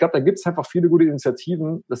 Ich glaube, da gibt es einfach viele gute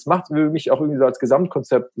Initiativen. Das macht für mich auch irgendwie so als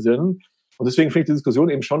Gesamtkonzept Sinn. Und deswegen finde ich die Diskussion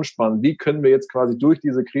eben schon spannend. Wie können wir jetzt quasi durch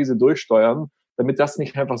diese Krise durchsteuern, damit das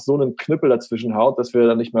nicht einfach so einen Knüppel dazwischen haut, dass wir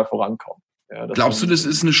dann nicht mehr vorankommen. Ja, glaubst du, das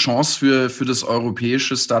ist eine Chance für das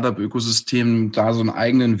europäische Startup-Ökosystem, da so einen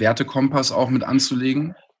eigenen Wertekompass auch mit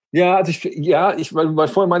anzulegen? Ja, also weil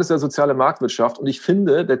vorhin meintest du ja soziale Marktwirtschaft und ich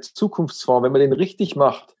finde, der Zukunftsfonds, wenn man den richtig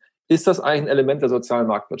macht, ist das eigentlich ein Element der sozialen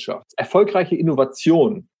Marktwirtschaft. Erfolgreiche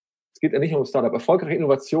Innovation, es geht ja nicht nur um Startup, erfolgreiche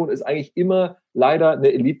Innovation ist eigentlich immer leider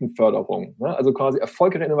eine Elitenförderung. Ne? Also quasi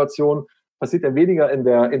erfolgreiche Innovation passiert ja weniger in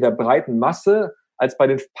der breiten Masse als bei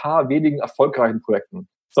den paar wenigen erfolgreichen Projekten.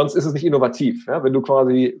 Sonst ist es nicht innovativ. Ja? Wenn du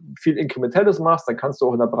quasi viel Inkrementelles machst, dann kannst du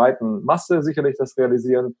auch in der breiten Masse sicherlich das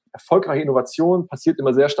realisieren. Erfolgreiche Innovation passiert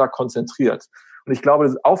immer sehr stark konzentriert. Und ich glaube,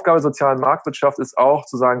 die Aufgabe der sozialen Marktwirtschaft ist auch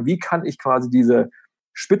zu sagen, wie kann ich quasi diese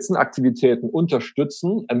Spitzenaktivitäten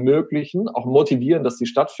unterstützen, ermöglichen, auch motivieren, dass sie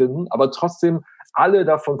stattfinden, aber trotzdem alle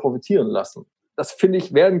davon profitieren lassen. Das finde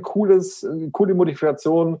ich wäre eine coole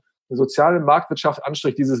Modifikation, eine soziale Marktwirtschaft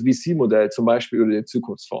anstrich dieses VC-Modell, zum Beispiel über den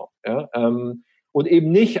Zukunftsfonds. Ja? Und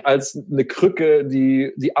eben nicht als eine Krücke,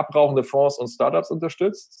 die abrauchende Fonds und Startups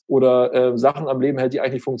unterstützt oder Sachen am Leben hält, die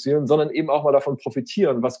eigentlich nicht funktionieren, sondern eben auch mal davon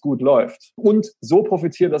profitieren, was gut läuft. Und so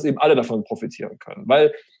profitieren, dass eben alle davon profitieren können.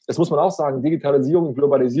 Weil, das muss man auch sagen, Digitalisierung und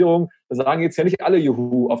Globalisierung, da sagen jetzt ja nicht alle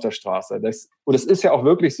Juhu auf der Straße. Und es ist ja auch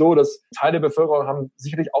wirklich so, dass Teile der Bevölkerung haben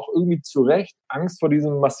sicherlich auch irgendwie zu Recht Angst vor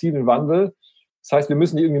diesem massiven Wandel. Das heißt, wir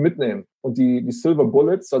müssen die irgendwie mitnehmen. Und die Silver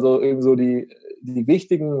Bullets, also eben so die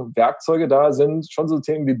wichtigen Werkzeuge da sind schon so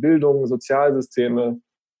Themen wie Bildung, Sozialsysteme,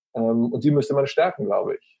 und die müsste man stärken,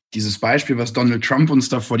 glaube ich. Dieses Beispiel, was Donald Trump uns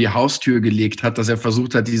da vor die Haustür gelegt hat, dass er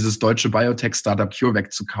versucht hat, dieses deutsche Biotech-Startup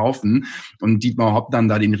CureVac zu kaufen und Dietmar Hopp dann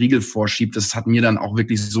da den Riegel vorschiebt, das hat mir dann auch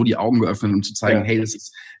wirklich so die Augen geöffnet, um zu zeigen, hey, es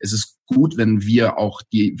ist gut, wenn wir auch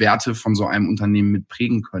die Werte von so einem Unternehmen mit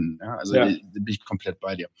prägen können. Ja, also da bin ich komplett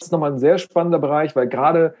bei dir. Das ist nochmal ein sehr spannender Bereich, weil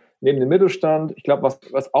gerade neben dem Mittelstand, ich glaube,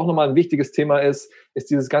 was auch nochmal ein wichtiges Thema ist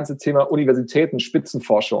dieses ganze Thema Universitäten,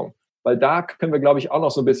 Spitzenforschung. Weil da können wir, glaube ich, auch noch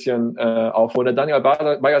so ein bisschen aufholen. Der Daniel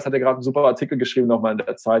Bayers hat ja gerade einen super Artikel geschrieben nochmal in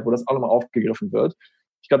der Zeit, wo das auch nochmal aufgegriffen wird.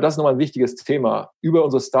 Ich glaube, das ist nochmal ein wichtiges Thema. Über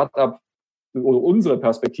unsere unsere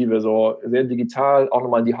Perspektive so sehr digital, auch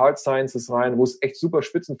nochmal in die Hard Sciences rein, wo es echt super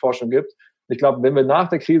Spitzenforschung gibt. Und ich glaube, wenn wir nach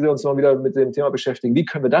der Krise uns mal wieder mit dem Thema beschäftigen, wie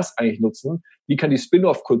können wir das eigentlich nutzen? Wie kann die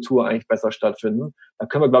Spin-off-Kultur eigentlich besser stattfinden? Da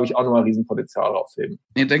können wir, glaube ich, auch nochmal Riesenpotenzial rausheben.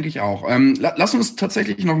 Ja, denke ich auch. Lass uns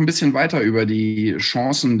tatsächlich noch ein bisschen weiter über die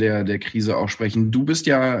Chancen der Krise auch sprechen. Du bist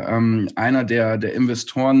ja einer der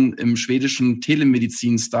Investoren im schwedischen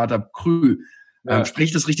Telemedizin-Startup Krü. Ja.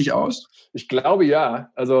 Spricht das richtig aus? Ich glaube ja.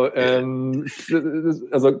 Also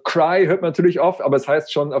Cry hört man natürlich oft, aber es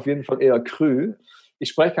heißt schon auf jeden Fall eher Krü. Ich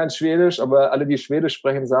spreche kein Schwedisch, aber alle, die Schwedisch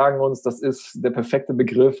sprechen, sagen uns, das ist der perfekte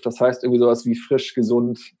Begriff. Das heißt irgendwie sowas wie frisch,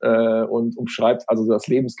 gesund und umschreibt also das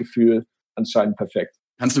Lebensgefühl anscheinend perfekt.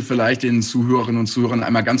 Kannst du vielleicht den Zuhörerinnen und Zuhörern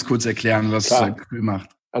einmal ganz kurz erklären, was Krü macht?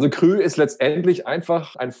 Also Krü ist letztendlich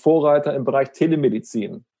einfach ein Vorreiter im Bereich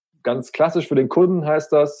Telemedizin. Ganz klassisch für den Kunden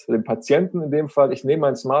heißt das, für den Patienten in dem Fall, ich nehme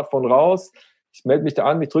mein Smartphone raus, ich melde mich da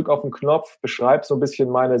an, ich drücke auf den Knopf, beschreibe so ein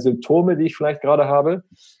bisschen meine Symptome, die ich vielleicht gerade habe,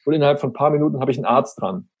 und innerhalb von ein paar Minuten habe ich einen Arzt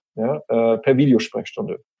dran, ja, per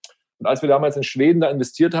Videosprechstunde. Und als wir damals in Schweden da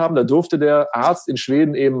investiert haben, da durfte der Arzt in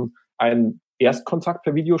Schweden eben einen Erstkontakt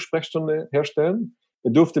per Videosprechstunde herstellen.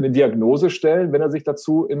 Er durfte eine Diagnose stellen, wenn er sich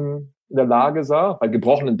dazu in der Lage sah. Bei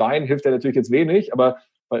gebrochenen Beinen hilft er natürlich jetzt wenig, aber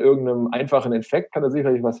bei irgendeinem einfachen Infekt kann er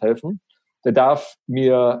sicherlich was helfen. Der darf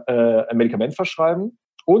mir ein Medikament verschreiben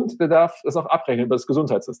und der darf das auch abrechnen über das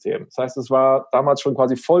Gesundheitssystem. Das heißt, es war damals schon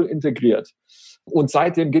quasi voll integriert. Und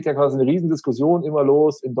seitdem geht ja quasi eine Riesendiskussion immer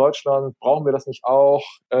los. In Deutschland brauchen wir das nicht auch?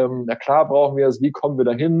 Na klar brauchen wir es. Wie kommen wir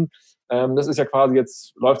dahin? Das ist ja quasi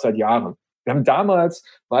jetzt, läuft seit Jahren. Wir haben damals,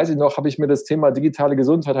 weiß ich noch, habe ich mir das Thema digitale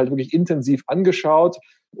Gesundheit halt wirklich intensiv angeschaut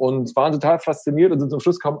und waren total fasziniert und sind zum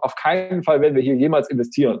Schluss gekommen, auf keinen Fall werden wir hier jemals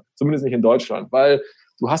investieren. Zumindest nicht in Deutschland, weil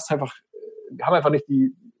du hast einfach, wir haben einfach nicht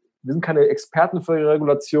wir sind keine Experten für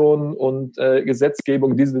Regulation und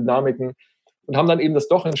Gesetzgebung, diese Dynamiken, und haben dann eben das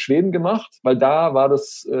doch in Schweden gemacht, weil da war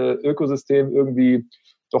das Ökosystem irgendwie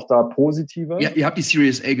doch da positiver. Ja, ihr habt die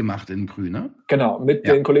Series A gemacht in Krü, ne? Genau, mit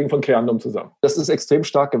den Kollegen von Creandum zusammen. Das ist extrem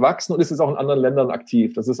stark gewachsen und ist jetzt auch in anderen Ländern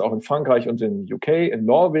aktiv. Das ist auch in Frankreich und in UK, in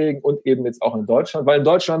Norwegen und eben jetzt auch in Deutschland, weil in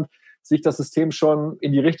Deutschland sich das System schon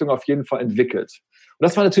in die Richtung auf jeden Fall entwickelt. Und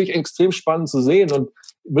das war natürlich extrem spannend zu sehen und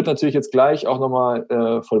wird natürlich jetzt gleich auch nochmal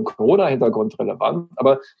vor dem Corona-Hintergrund relevant.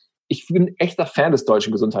 Aber ich bin ein echter Fan des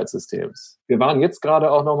deutschen Gesundheitssystems. Wir waren jetzt gerade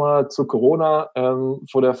auch nochmal zu Corona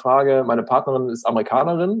vor der Frage, meine Partnerin ist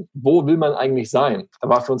Amerikanerin, wo will man eigentlich sein? Da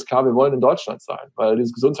war für uns klar, wir wollen in Deutschland sein, weil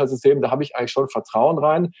dieses Gesundheitssystem, da habe ich eigentlich schon Vertrauen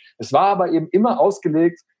rein. Es war aber eben immer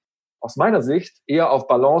ausgelegt, aus meiner Sicht, eher auf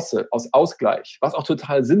Balance, aus Ausgleich, was auch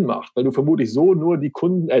total Sinn macht, weil du vermutlich so nur die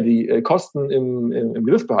Kosten im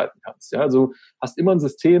Griff behalten kannst. Ja? Also hast immer ein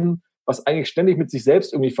System, was eigentlich ständig mit sich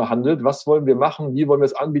selbst irgendwie verhandelt. Was wollen wir machen? Wie wollen wir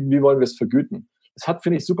es anbieten? Wie wollen wir es vergüten? Das hat,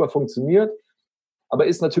 finde ich, super funktioniert, aber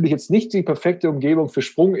ist natürlich jetzt nicht die perfekte Umgebung für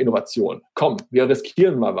Sprunginnovation. Komm, wir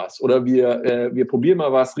riskieren mal was oder wir probieren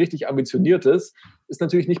mal was richtig Ambitioniertes. Ist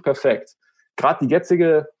natürlich nicht perfekt. Gerade die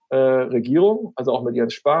jetzige Regierung, also auch mit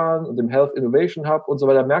Jens Spahn und dem Health Innovation Hub und so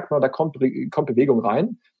weiter, merkt man, da kommt Bewegung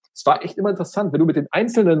rein. Es war echt immer interessant, wenn du mit den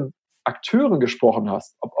einzelnen Akteuren gesprochen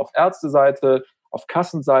hast, ob auf Ärzteseite, auf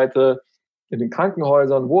Kassenseite, in den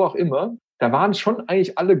Krankenhäusern, wo auch immer, da waren schon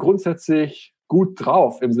eigentlich alle grundsätzlich gut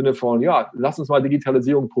drauf im Sinne von, ja, lass uns mal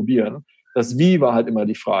Digitalisierung probieren. Das Wie war halt immer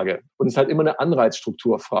die Frage. Und es ist halt immer eine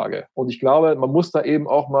Anreizstrukturfrage. Und ich glaube, man muss da eben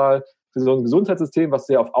auch mal für so ein Gesundheitssystem, was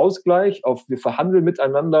sehr auf Ausgleich, auf wir verhandeln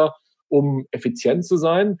miteinander, um effizient zu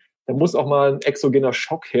sein, da muss auch mal ein exogener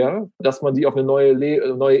Schock her, dass man die auf eine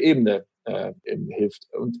neue Ebene hilft.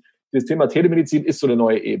 Und das Thema Telemedizin ist so eine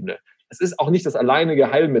neue Ebene. Es ist auch nicht das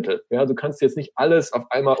alleinige Heilmittel. Ja, du kannst jetzt nicht alles auf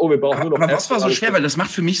einmal, wir brauchen nur noch... Aber was war so schwer? Weil das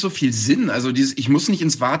macht für mich so viel Sinn. Also ich muss nicht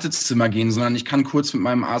ins Wartezimmer gehen, sondern ich kann kurz mit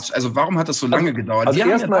meinem Arzt... Also warum hat das so lange gedauert? Also wir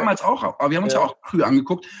haben ja damals auch, aber wir haben uns ja auch früh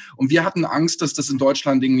angeguckt und wir hatten Angst, dass das in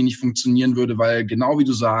Deutschland irgendwie nicht funktionieren würde, weil genau wie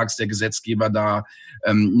du sagst, der Gesetzgeber da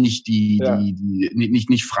nicht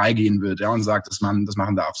nicht freigehen wird, ja, und sagt, dass man das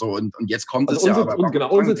machen darf. So und jetzt kommt also es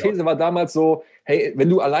unsere These war damals so, hey, wenn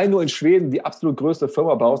du allein nur in Schweden die absolut größte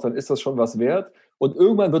Firma baust, dann ist das schon was wert. Und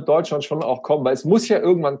irgendwann wird Deutschland schon auch kommen, weil es muss ja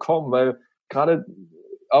irgendwann kommen, weil gerade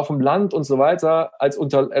auf dem Land und so weiter als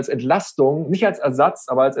Entlastung, nicht als Ersatz,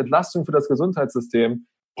 aber als Entlastung für das Gesundheitssystem,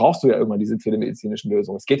 brauchst du ja irgendwann diese telemedizinischen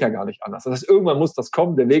Lösungen. Es geht ja gar nicht anders. Das heißt, irgendwann muss das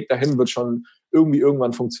kommen. Der Weg dahin wird schon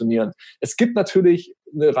irgendwann funktionieren. Es gibt natürlich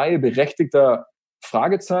eine Reihe berechtigter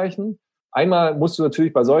Fragezeichen. Einmal musst du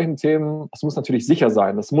natürlich bei solchen Themen, das muss natürlich sicher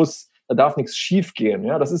sein. Da darf nichts schief gehen.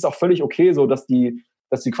 Ja? Das ist auch völlig okay so, dass die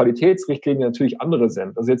Qualitätsrichtlinien natürlich andere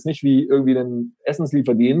sind. Das ist jetzt nicht wie irgendwie ein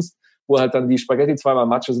Essenslieferdienst, wo halt dann die Spaghetti zweimal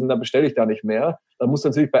Matsche sind, dann bestelle ich da nicht mehr. Dann muss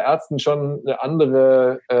natürlich bei Ärzten schon eine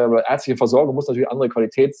andere, ärztliche Versorgung muss natürlich andere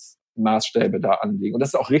Qualitätsmaßstäbe da anlegen. Und das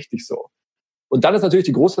ist auch richtig so. Und dann ist natürlich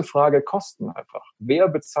die große Frage Kosten einfach. Wer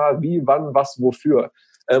bezahlt wie, wann, was, wofür?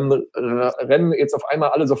 Rennen jetzt auf einmal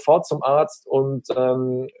alle sofort zum Arzt und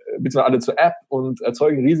beziehungsweise alle zur App und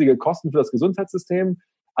erzeugen riesige Kosten für das Gesundheitssystem.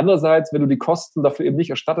 Andererseits, wenn du die Kosten dafür eben nicht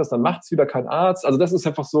erstattest, dann macht es wieder kein Arzt. Also das ist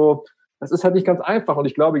einfach so, das ist halt nicht ganz einfach. Und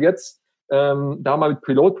ich glaube jetzt, da mal mit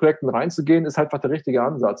Pilotprojekten reinzugehen, ist halt einfach der richtige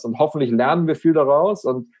Ansatz. Und hoffentlich lernen wir viel daraus.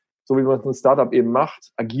 Und so wie man es ein Startup eben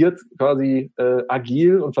macht, agiert quasi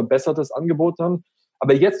agil und verbessert das Angebot dann.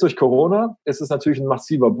 Aber jetzt durch Corona ist es natürlich ein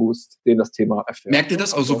massiver Boost, den das Thema erfährt. Merkt ihr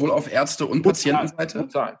das auch sowohl auf Ärzte- und Patientenseite?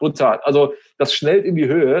 Brutal. Also das schnellt in die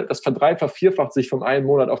Höhe, das verdreifacht, vierfacht sich von einem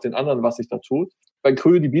Monat auf den anderen, was sich da tut. Bei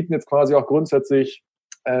Krü, die bieten jetzt quasi auch grundsätzlich,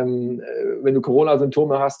 wenn du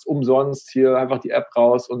Corona-Symptome hast, umsonst hier einfach die App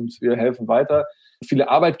raus und wir helfen weiter.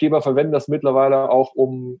 Viele Arbeitgeber verwenden das mittlerweile auch,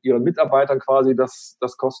 um ihren Mitarbeitern quasi das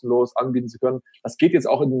kostenlos anbieten zu können. Das geht jetzt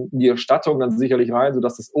auch in die Erstattung dann sicherlich rein,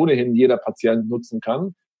 sodass das ohnehin jeder Patient nutzen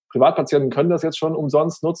kann. Privatpatienten können das jetzt schon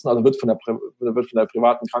umsonst nutzen, also wird von der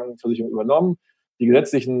privaten Krankenversicherung übernommen. Die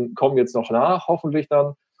gesetzlichen kommen jetzt noch nach, hoffentlich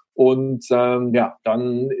dann. Und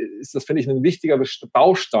dann ist das, finde ich, ein wichtiger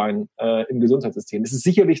Baustein im Gesundheitssystem. Es ist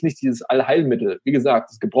sicherlich nicht dieses Allheilmittel. Wie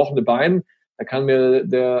gesagt, das gebrochene Bein, da kann mir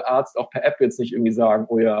der Arzt auch per App jetzt nicht irgendwie sagen,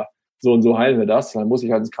 oh ja, so und so heilen wir das, dann muss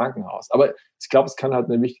ich halt ins Krankenhaus. Aber ich glaube, es kann halt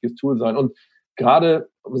ein wichtiges Tool sein. Und gerade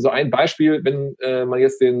so ein Beispiel, wenn man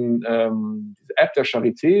jetzt diese App der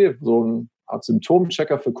Charité, so eine Art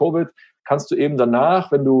Symptomchecker für Covid, kannst du eben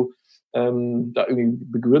danach, wenn du da irgendwie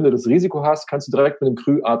begründetes Risiko hast, kannst du direkt mit dem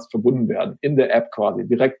Krü-Arzt verbunden werden, in der App quasi,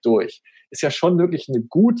 direkt durch. Ist ja schon wirklich eine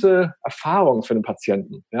gute Erfahrung für den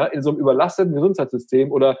Patienten. Ja? In so einem überlasteten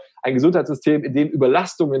Gesundheitssystem oder ein Gesundheitssystem, in dem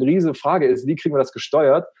Überlastung eine riesige Frage ist, wie kriegen wir das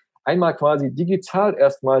gesteuert? Einmal quasi digital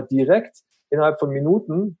erstmal direkt innerhalb von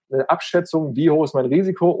Minuten eine Abschätzung, wie hoch ist mein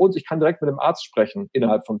Risiko und ich kann direkt mit dem Arzt sprechen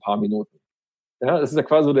innerhalb von ein paar Minuten. Ja, das ist ja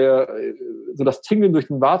quasi so das Tingeln durch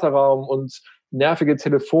den Warteraum und nervige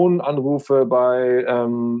Telefonanrufe bei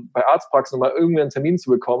Arztpraxen, um mal irgendwie einen Termin zu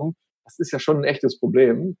bekommen. Das ist ja schon ein echtes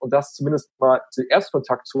Problem. Und das zumindest mal den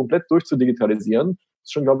Erstkontakt komplett durchzudigitalisieren,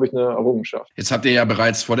 ist schon, glaube ich, eine Errungenschaft. Jetzt habt ihr ja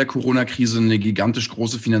bereits vor der Corona-Krise eine gigantisch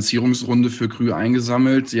große Finanzierungsrunde für Krü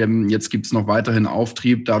eingesammelt. Jetzt gibt es noch weiterhin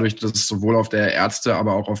Auftrieb, dadurch, dass es sowohl auf der Ärzte-,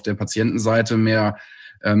 aber auch auf der Patientenseite mehr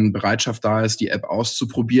Bereitschaft da ist, die App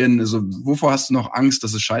auszuprobieren. Also wovor hast du noch Angst,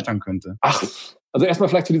 dass es scheitern könnte? Also erstmal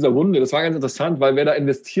vielleicht zu dieser Runde. Das war ganz interessant, weil wer da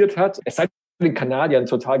investiert hat, es sei den Kanadiern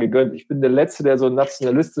total gegönnt. Ich bin der Letzte, der so ein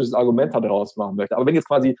nationalistisches Argument daraus machen möchte. Aber wenn jetzt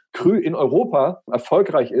quasi Krü in Europa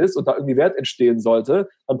erfolgreich ist und da irgendwie Wert entstehen sollte,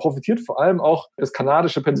 dann profitiert vor allem auch das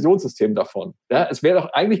kanadische Pensionssystem davon. Ja, es wäre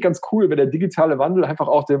doch eigentlich ganz cool, wenn der digitale Wandel einfach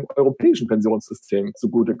auch dem europäischen Pensionssystem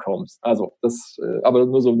zugutekommt. Also das aber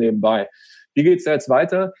nur so nebenbei. Wie geht's da jetzt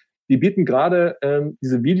weiter? Die bieten gerade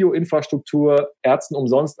diese Videoinfrastruktur Ärzten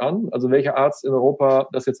umsonst an. Also welcher Arzt in Europa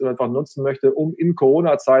das jetzt einfach nutzen möchte, um in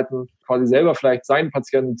Corona-Zeiten quasi selber vielleicht seinen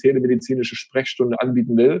Patienten telemedizinische Sprechstunde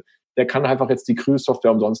anbieten will, der kann einfach jetzt die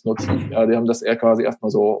Krü-Software umsonst nutzen. Ja, die haben das quasi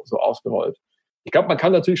erstmal so ausgerollt. Ich glaube, man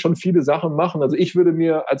kann natürlich schon viele Sachen machen. Also ich würde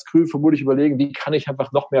mir als Krü vermutlich überlegen, wie kann ich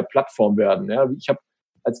einfach noch mehr Plattform werden. Ja, ich habe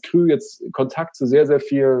als Krü jetzt Kontakt zu sehr, sehr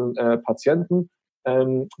vielen Patienten.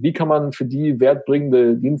 Wie kann man für die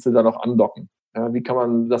wertbringende Dienste da noch andocken? Ja, wie kann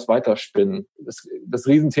man das weiterspinnen? Das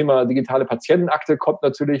Riesenthema digitale Patientenakte kommt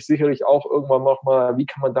natürlich sicherlich auch irgendwann nochmal. Wie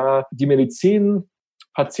kann man da die Medizin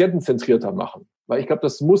patientenzentrierter machen? Weil ich glaube,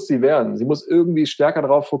 das muss sie werden. Sie muss irgendwie stärker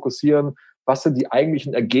darauf fokussieren, was sind die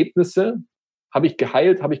eigentlichen Ergebnisse? Habe ich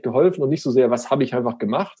geheilt, habe ich geholfen und nicht so sehr, was habe ich einfach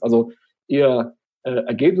gemacht? Also eher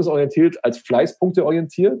ergebnisorientiert als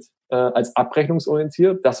fleißpunkteorientiert, als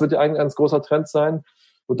abrechnungsorientiert. Das wird ja ein ganz großer Trend sein.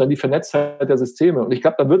 Und dann die Vernetztheit der Systeme. Und ich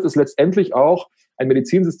glaube, dann wird es letztendlich auch ein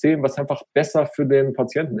Medizinsystem, was einfach besser für den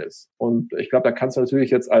Patienten ist. Und ich glaube, da kannst du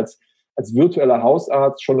natürlich jetzt als virtueller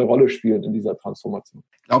Hausarzt schon eine Rolle spielen in dieser Transformation.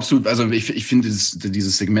 Glaubst du, also ich finde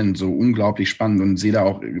dieses Segment so unglaublich spannend und sehe da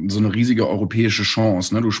auch so eine riesige europäische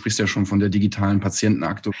Chance. Ne? Du sprichst ja schon von der digitalen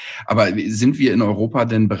Patientenakte. Aber sind wir in Europa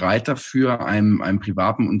denn bereit dafür, einem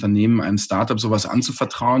privaten Unternehmen, einem Startup sowas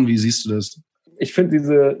anzuvertrauen? Wie siehst du das? Ich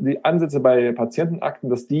finde die Ansätze bei Patientenakten,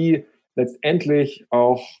 dass die letztendlich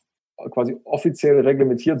auch quasi offiziell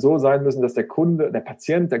reglementiert so sein müssen, dass der Kunde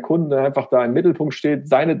einfach da im Mittelpunkt steht,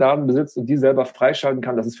 seine Daten besitzt und die selber freischalten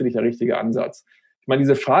kann. Das ist, finde ich, der richtige Ansatz. Ich meine,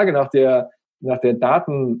 diese Frage nach der nach der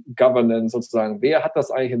Daten-Governance sozusagen, wer hat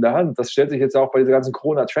das eigentlich in der Hand? Das stellt sich jetzt auch bei dieser ganzen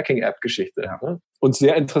Corona-Tracking-App-Geschichte. Ja. Ne? Und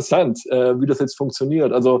sehr interessant, wie das jetzt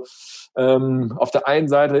funktioniert. Also auf der einen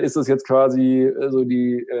Seite ist es jetzt quasi so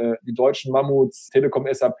die deutschen Mammuts, Telekom,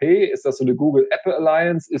 SAP, ist das so eine Google-Apple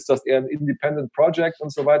Alliance, ist das eher ein Independent Project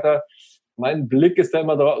und so weiter. Mein Blick ist da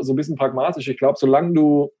immer so ein bisschen pragmatisch. Ich glaube,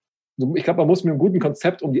 man muss mit einem guten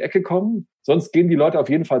Konzept um die Ecke kommen, sonst gehen die Leute auf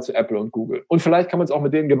jeden Fall zu Apple und Google. Und vielleicht kann man es auch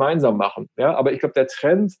mit denen gemeinsam machen. Ja? Aber ich glaube, der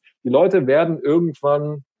Trend, die Leute werden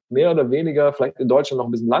irgendwann mehr oder weniger, vielleicht in Deutschland noch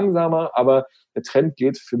ein bisschen langsamer, aber der Trend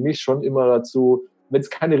geht für mich schon immer dazu, wenn es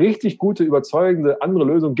keine richtig gute, überzeugende andere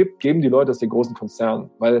Lösung gibt, geben die Leute das den großen Konzernen.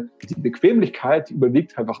 Weil die Bequemlichkeit, die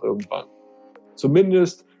überwiegt einfach irgendwann.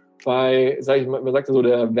 Zumindest bei, man sagt ja so,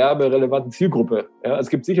 der werberelevanten Zielgruppe. Ja, es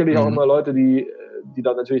gibt sicherlich auch immer Leute, die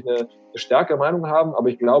da natürlich eine stärkere Meinung haben, aber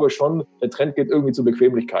ich glaube schon, der Trend geht irgendwie zur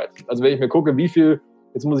Bequemlichkeit. Also wenn ich mir gucke,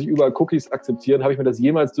 jetzt muss ich überall Cookies akzeptieren, habe ich mir das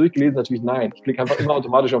jemals durchgelesen? Natürlich nein. Ich klicke einfach immer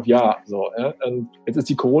automatisch auf Ja. So, ja. Und jetzt ist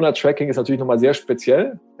die Corona-Tracking ist natürlich nochmal sehr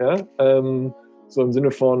speziell. Ja. So im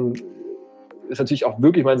Sinne von, ist natürlich auch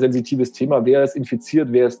wirklich mal ein sensitives Thema, wer ist infiziert,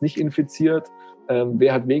 wer ist nicht infiziert,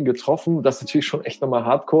 wer hat wen getroffen, das ist natürlich schon echt nochmal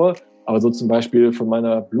hardcore, aber so zum Beispiel von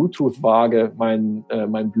meiner Bluetooth-Waage, mein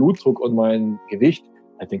Blutdruck und mein Gewicht,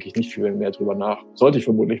 da denke ich nicht viel mehr drüber nach. Sollte ich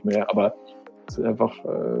vermutlich mehr, aber es ist einfach,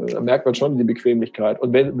 da merkt man schon die Bequemlichkeit.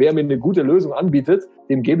 Und wer mir eine gute Lösung anbietet,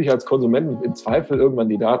 dem gebe ich als Konsument im Zweifel irgendwann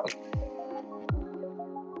die Daten.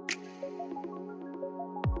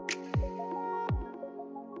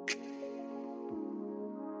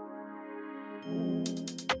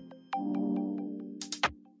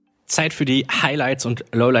 Zeit für die Highlights und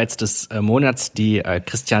Lowlights des Monats, die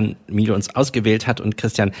Christian Miele uns ausgewählt hat. Und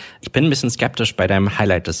Christian, ich bin ein bisschen skeptisch bei deinem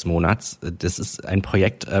Highlight des Monats. Das ist ein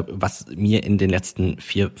Projekt, was mir in den letzten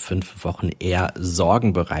 4-5 Wochen eher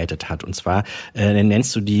Sorgen bereitet hat. Und zwar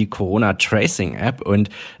nennst du die Corona-Tracing-App. Und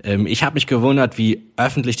ich habe mich gewundert, wie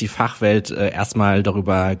öffentlich die Fachwelt erstmal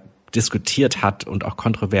darüber diskutiert hat und auch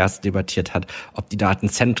kontrovers debattiert hat, ob die Daten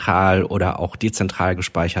zentral oder auch dezentral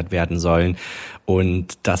gespeichert werden sollen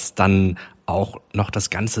und dass dann auch noch das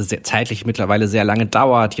Ganze zeitlich mittlerweile sehr lange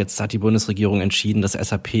dauert. Jetzt hat die Bundesregierung entschieden, dass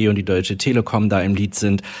SAP und die Deutsche Telekom da im Lied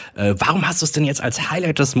sind. Warum hast du es denn jetzt als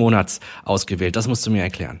Highlight des Monats ausgewählt? Das musst du mir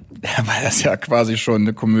erklären. Ja, weil das ja quasi schon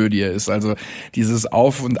eine Komödie ist. Also dieses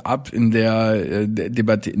Auf und Ab in der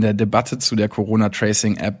Debatte zu der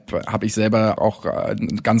Corona-Tracing-App habe ich selber auch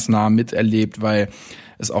ganz nah miterlebt, weil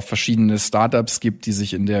es auch verschiedene Startups gibt, die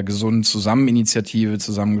sich in der gesunden Zusammeninitiative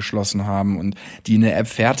zusammengeschlossen haben und die eine App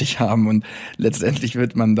fertig haben und letztendlich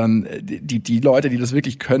wird man dann, die Leute, die das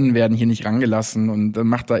wirklich können, werden hier nicht rangelassen und dann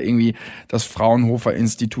macht da irgendwie das Fraunhofer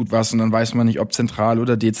Institut was und dann weiß man nicht, ob zentral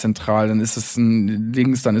oder dezentral, dann ist es ein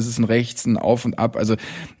links, dann ist es ein rechts, ein Auf und Ab, also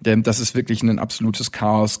das ist wirklich ein absolutes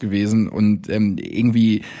Chaos gewesen und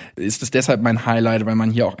irgendwie ist es deshalb mein Highlight, weil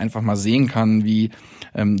man hier auch einfach mal sehen kann, wie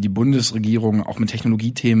die Bundesregierung auch mit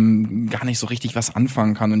Technologiethemen gar nicht so richtig was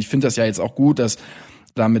anfangen kann. Und ich finde das ja jetzt auch gut, dass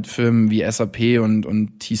da mit Firmen wie SAP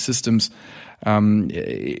und T-Systems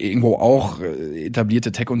irgendwo auch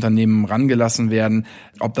etablierte Tech-Unternehmen rangelassen werden.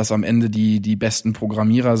 Ob das am Ende die besten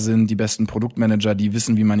Programmierer sind, die besten Produktmanager, die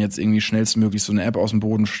wissen, wie man jetzt irgendwie schnellstmöglich so eine App aus dem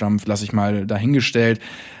Boden stampft, lasse ich mal dahingestellt.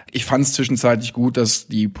 Ich fand es zwischenzeitlich gut, dass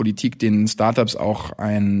die Politik den Startups auch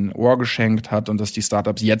ein Ohr geschenkt hat und dass die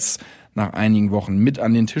Startups jetzt nach einigen Wochen mit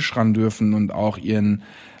an den Tisch ran dürfen und auch ihren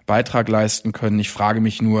Beitrag leisten können. Ich frage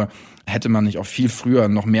mich nur, hätte man nicht auch viel früher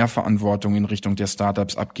noch mehr Verantwortung in Richtung der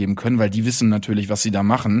Startups abgeben können, weil die wissen natürlich, was sie da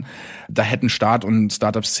machen. Da hätten Staat und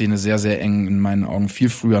Startup-Szene sehr, sehr eng in meinen Augen viel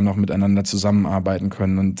früher noch miteinander zusammenarbeiten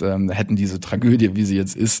können und hätten diese Tragödie, wie sie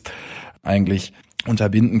jetzt ist, eigentlich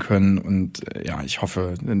unterbinden können und ja, ich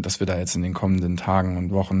hoffe, dass wir da jetzt in den kommenden Tagen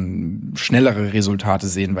und Wochen schnellere Resultate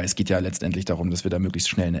sehen, weil es geht ja letztendlich darum, dass wir da möglichst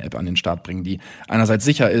schnell eine App an den Start bringen, die einerseits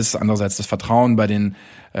sicher ist, andererseits das Vertrauen bei den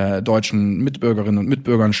deutschen Mitbürgerinnen und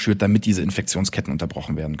Mitbürgern schürt, damit diese Infektionsketten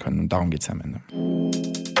unterbrochen werden können und darum geht's ja am Ende.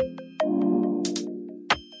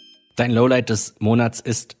 Dein Lowlight des Monats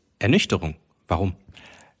ist Ernüchterung. Warum?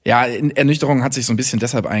 Ja, Ernüchterung hat sich so ein bisschen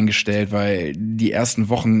deshalb eingestellt, weil die ersten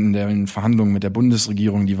Wochen in den Verhandlungen mit der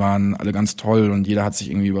Bundesregierung, die waren alle ganz toll und jeder hat sich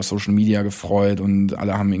irgendwie über Social Media gefreut und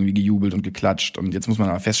alle haben irgendwie gejubelt und geklatscht und jetzt muss man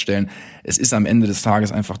aber feststellen, es ist am Ende des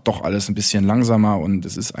Tages einfach doch alles ein bisschen langsamer und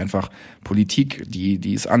es ist einfach Politik, die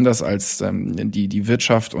ist anders als die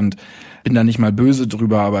Wirtschaft und bin da nicht mal böse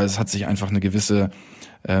drüber, aber es hat sich einfach ein gewisser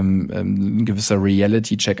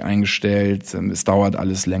Reality-Check eingestellt. Es dauert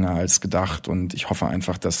alles länger als gedacht und ich hoffe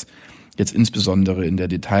einfach, dass jetzt insbesondere in der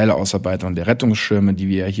Detailausarbeitung der Rettungsschirme, die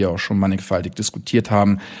wir ja hier auch schon mannigfaltig diskutiert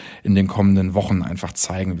haben, in den kommenden Wochen einfach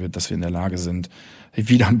zeigen wird, dass wir in der Lage sind,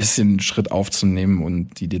 wieder ein bisschen einen Schritt aufzunehmen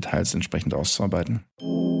und die Details entsprechend auszuarbeiten.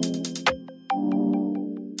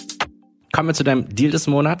 Kommen wir zu deinem Deal des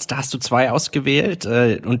Monats. Da hast du 2 ausgewählt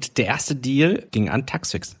und der erste Deal ging an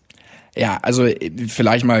Taxfix. Ja, also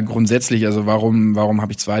vielleicht mal grundsätzlich, also warum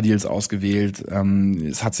habe ich 2 Deals ausgewählt?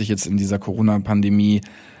 Es hat sich jetzt in dieser Corona-Pandemie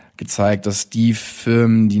gezeigt, dass die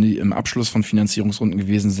Firmen, die im Abschluss von Finanzierungsrunden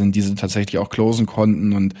gewesen sind, diese tatsächlich auch closen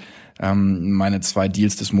konnten. Und meine 2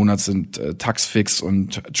 Deals des Monats sind Taxfix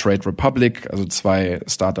und Trade Republic, also 2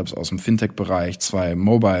 Startups aus dem Fintech-Bereich, 2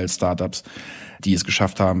 Mobile-Startups, die es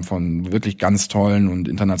geschafft haben, von wirklich ganz tollen und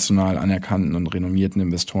international anerkannten und renommierten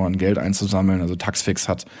Investoren Geld einzusammeln. Also Taxfix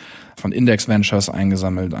hat von Index Ventures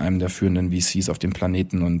eingesammelt, einem der führenden VCs auf dem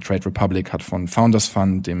Planeten, und Trade Republic hat von Founders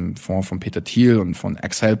Fund, dem Fonds von Peter Thiel, und von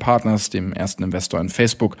Accel Partners, dem ersten Investor in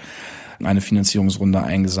Facebook, eine Finanzierungsrunde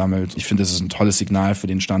eingesammelt. Ich finde, das ist ein tolles Signal für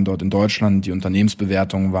den Standort in Deutschland. Die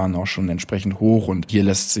Unternehmensbewertungen waren auch schon entsprechend hoch und hier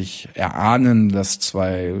lässt sich erahnen, dass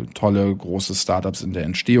 2 tolle, große Startups in der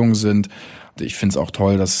Entstehung sind. Ich finde es auch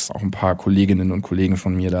toll, dass auch ein paar Kolleginnen und Kollegen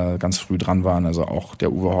von mir da ganz früh dran waren. Also auch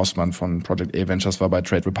der Uwe Horstmann von Project A Ventures war bei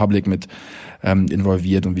Trade Republic mit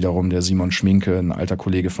involviert, und wiederum der Simon Schminke, ein alter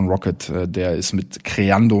Kollege von Rocket, der ist mit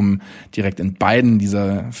Creandum direkt in beiden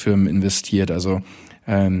dieser Firmen investiert. Also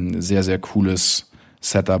sehr, sehr cooles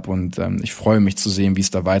Setup, und ich freue mich zu sehen, wie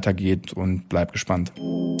es da weitergeht, und bleib gespannt.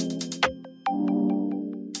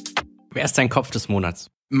 Wer ist dein Kopf des Monats?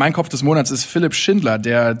 Mein Kopf des Monats ist Philipp Schindler,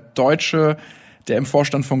 der Deutsche, der im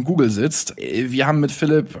Vorstand von Google sitzt. Wir haben mit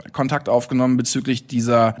Philipp Kontakt aufgenommen bezüglich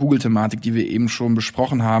dieser Google-Thematik, die wir eben schon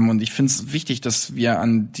besprochen haben. Und ich finde es wichtig, dass wir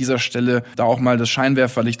an dieser Stelle da auch mal das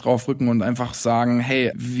Scheinwerferlicht drauf rücken und einfach sagen,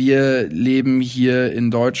 hey, wir leben hier in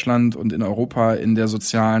Deutschland und in Europa in der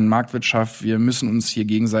sozialen Marktwirtschaft. Wir müssen uns hier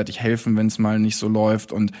gegenseitig helfen, wenn es mal nicht so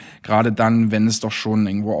läuft. Und gerade dann, wenn es doch schon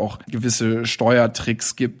irgendwo auch gewisse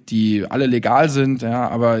Steuertricks gibt, die alle legal sind, ja,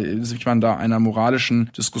 aber sich man da einer moralischen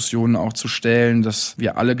Diskussion auch zu stellen, dass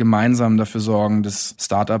wir alle gemeinsam dafür sorgen, dass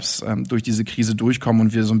Startups durch diese Krise durchkommen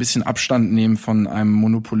und wir so ein bisschen Abstand nehmen von einem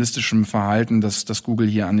monopolistischen Verhalten, das Google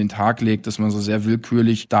hier an den Tag legt, dass man so sehr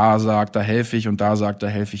willkürlich da sagt, da helfe ich, und da sagt, da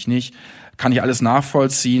helfe ich nicht. Kann ich alles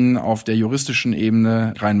nachvollziehen auf der juristischen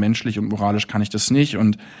Ebene, rein menschlich und moralisch kann ich das nicht,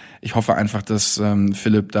 und ich hoffe einfach, dass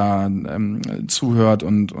Philipp da zuhört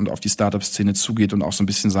und auf die Startup-Szene zugeht und auch so ein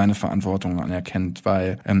bisschen seine Verantwortung anerkennt,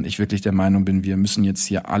 weil ich wirklich der Meinung bin, wir müssen jetzt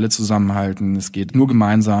hier alle zusammenhalten. Es geht nur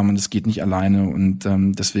gemeinsam und es geht nicht alleine, und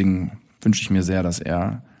deswegen wünsche ich mir sehr, dass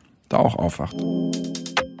er da auch aufwacht.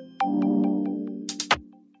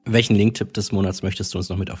 Welchen Link-Tipp des Monats möchtest du uns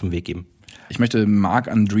noch mit auf den Weg geben? Ich möchte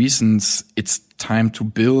Marc Andreessens It's Time to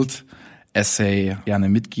Build Essay gerne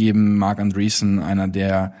mitgeben. Marc Andreessen, einer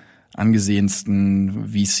der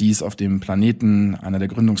angesehensten VCs auf dem Planeten, einer der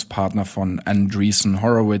Gründungspartner von Andreessen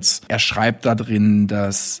Horowitz. Er schreibt da drin,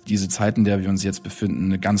 dass diese Zeit, in der wir uns jetzt befinden,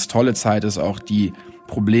 eine ganz tolle Zeit ist, auch die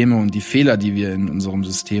Probleme und die Fehler, die wir in unserem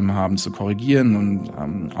System haben, zu korrigieren und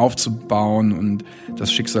aufzubauen und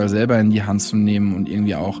das Schicksal selber in die Hand zu nehmen und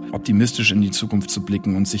irgendwie auch optimistisch in die Zukunft zu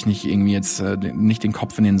blicken und sich nicht irgendwie jetzt nicht den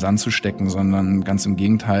Kopf in den Sand zu stecken, sondern ganz im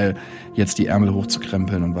Gegenteil, jetzt die Ärmel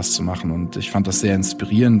hochzukrempeln und was zu machen. Und ich fand das sehr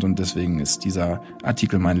inspirierend, und deswegen ist dieser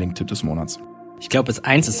Artikel mein Link-Tipp des Monats. Ich glaube,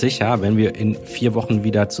 eins ist sicher, wenn wir in 4 Wochen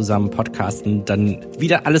wieder zusammen podcasten, dann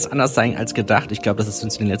wieder alles anders sein als gedacht. Ich glaube, das ist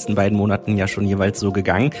uns in den letzten beiden Monaten ja schon jeweils so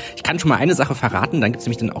gegangen. Ich kann schon mal eine Sache verraten, dann gibt es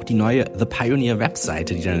nämlich dann auch die neue The Pioneer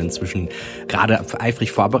Webseite, die dann inzwischen gerade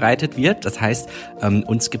eifrig vorbereitet wird. Das heißt,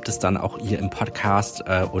 uns gibt es dann auch hier im Podcast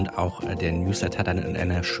und auch der Newsletter dann in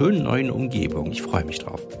einer schönen neuen Umgebung. Ich freue mich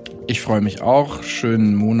drauf. Ich freue mich auch.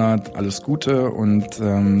 Schönen Monat, alles Gute, und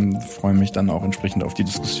freue mich dann auch entsprechend auf die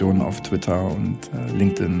Diskussion auf Twitter und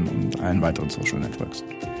LinkedIn und allen weiteren Social Networks.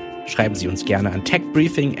 Schreiben Sie uns gerne an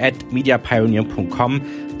techbriefing@mediapioneer.com.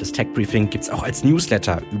 Das Techbriefing gibt's auch als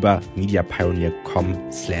Newsletter über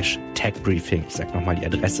mediapioneer.com/techbriefing. Ich sage nochmal die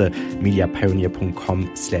Adresse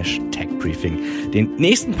mediapioneer.com/techbriefing. Den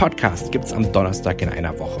nächsten Podcast gibt's am Donnerstag in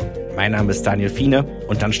einer Woche. Mein Name ist Daniel Fiene,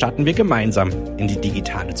 und dann starten wir gemeinsam in die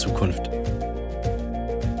digitale Zukunft.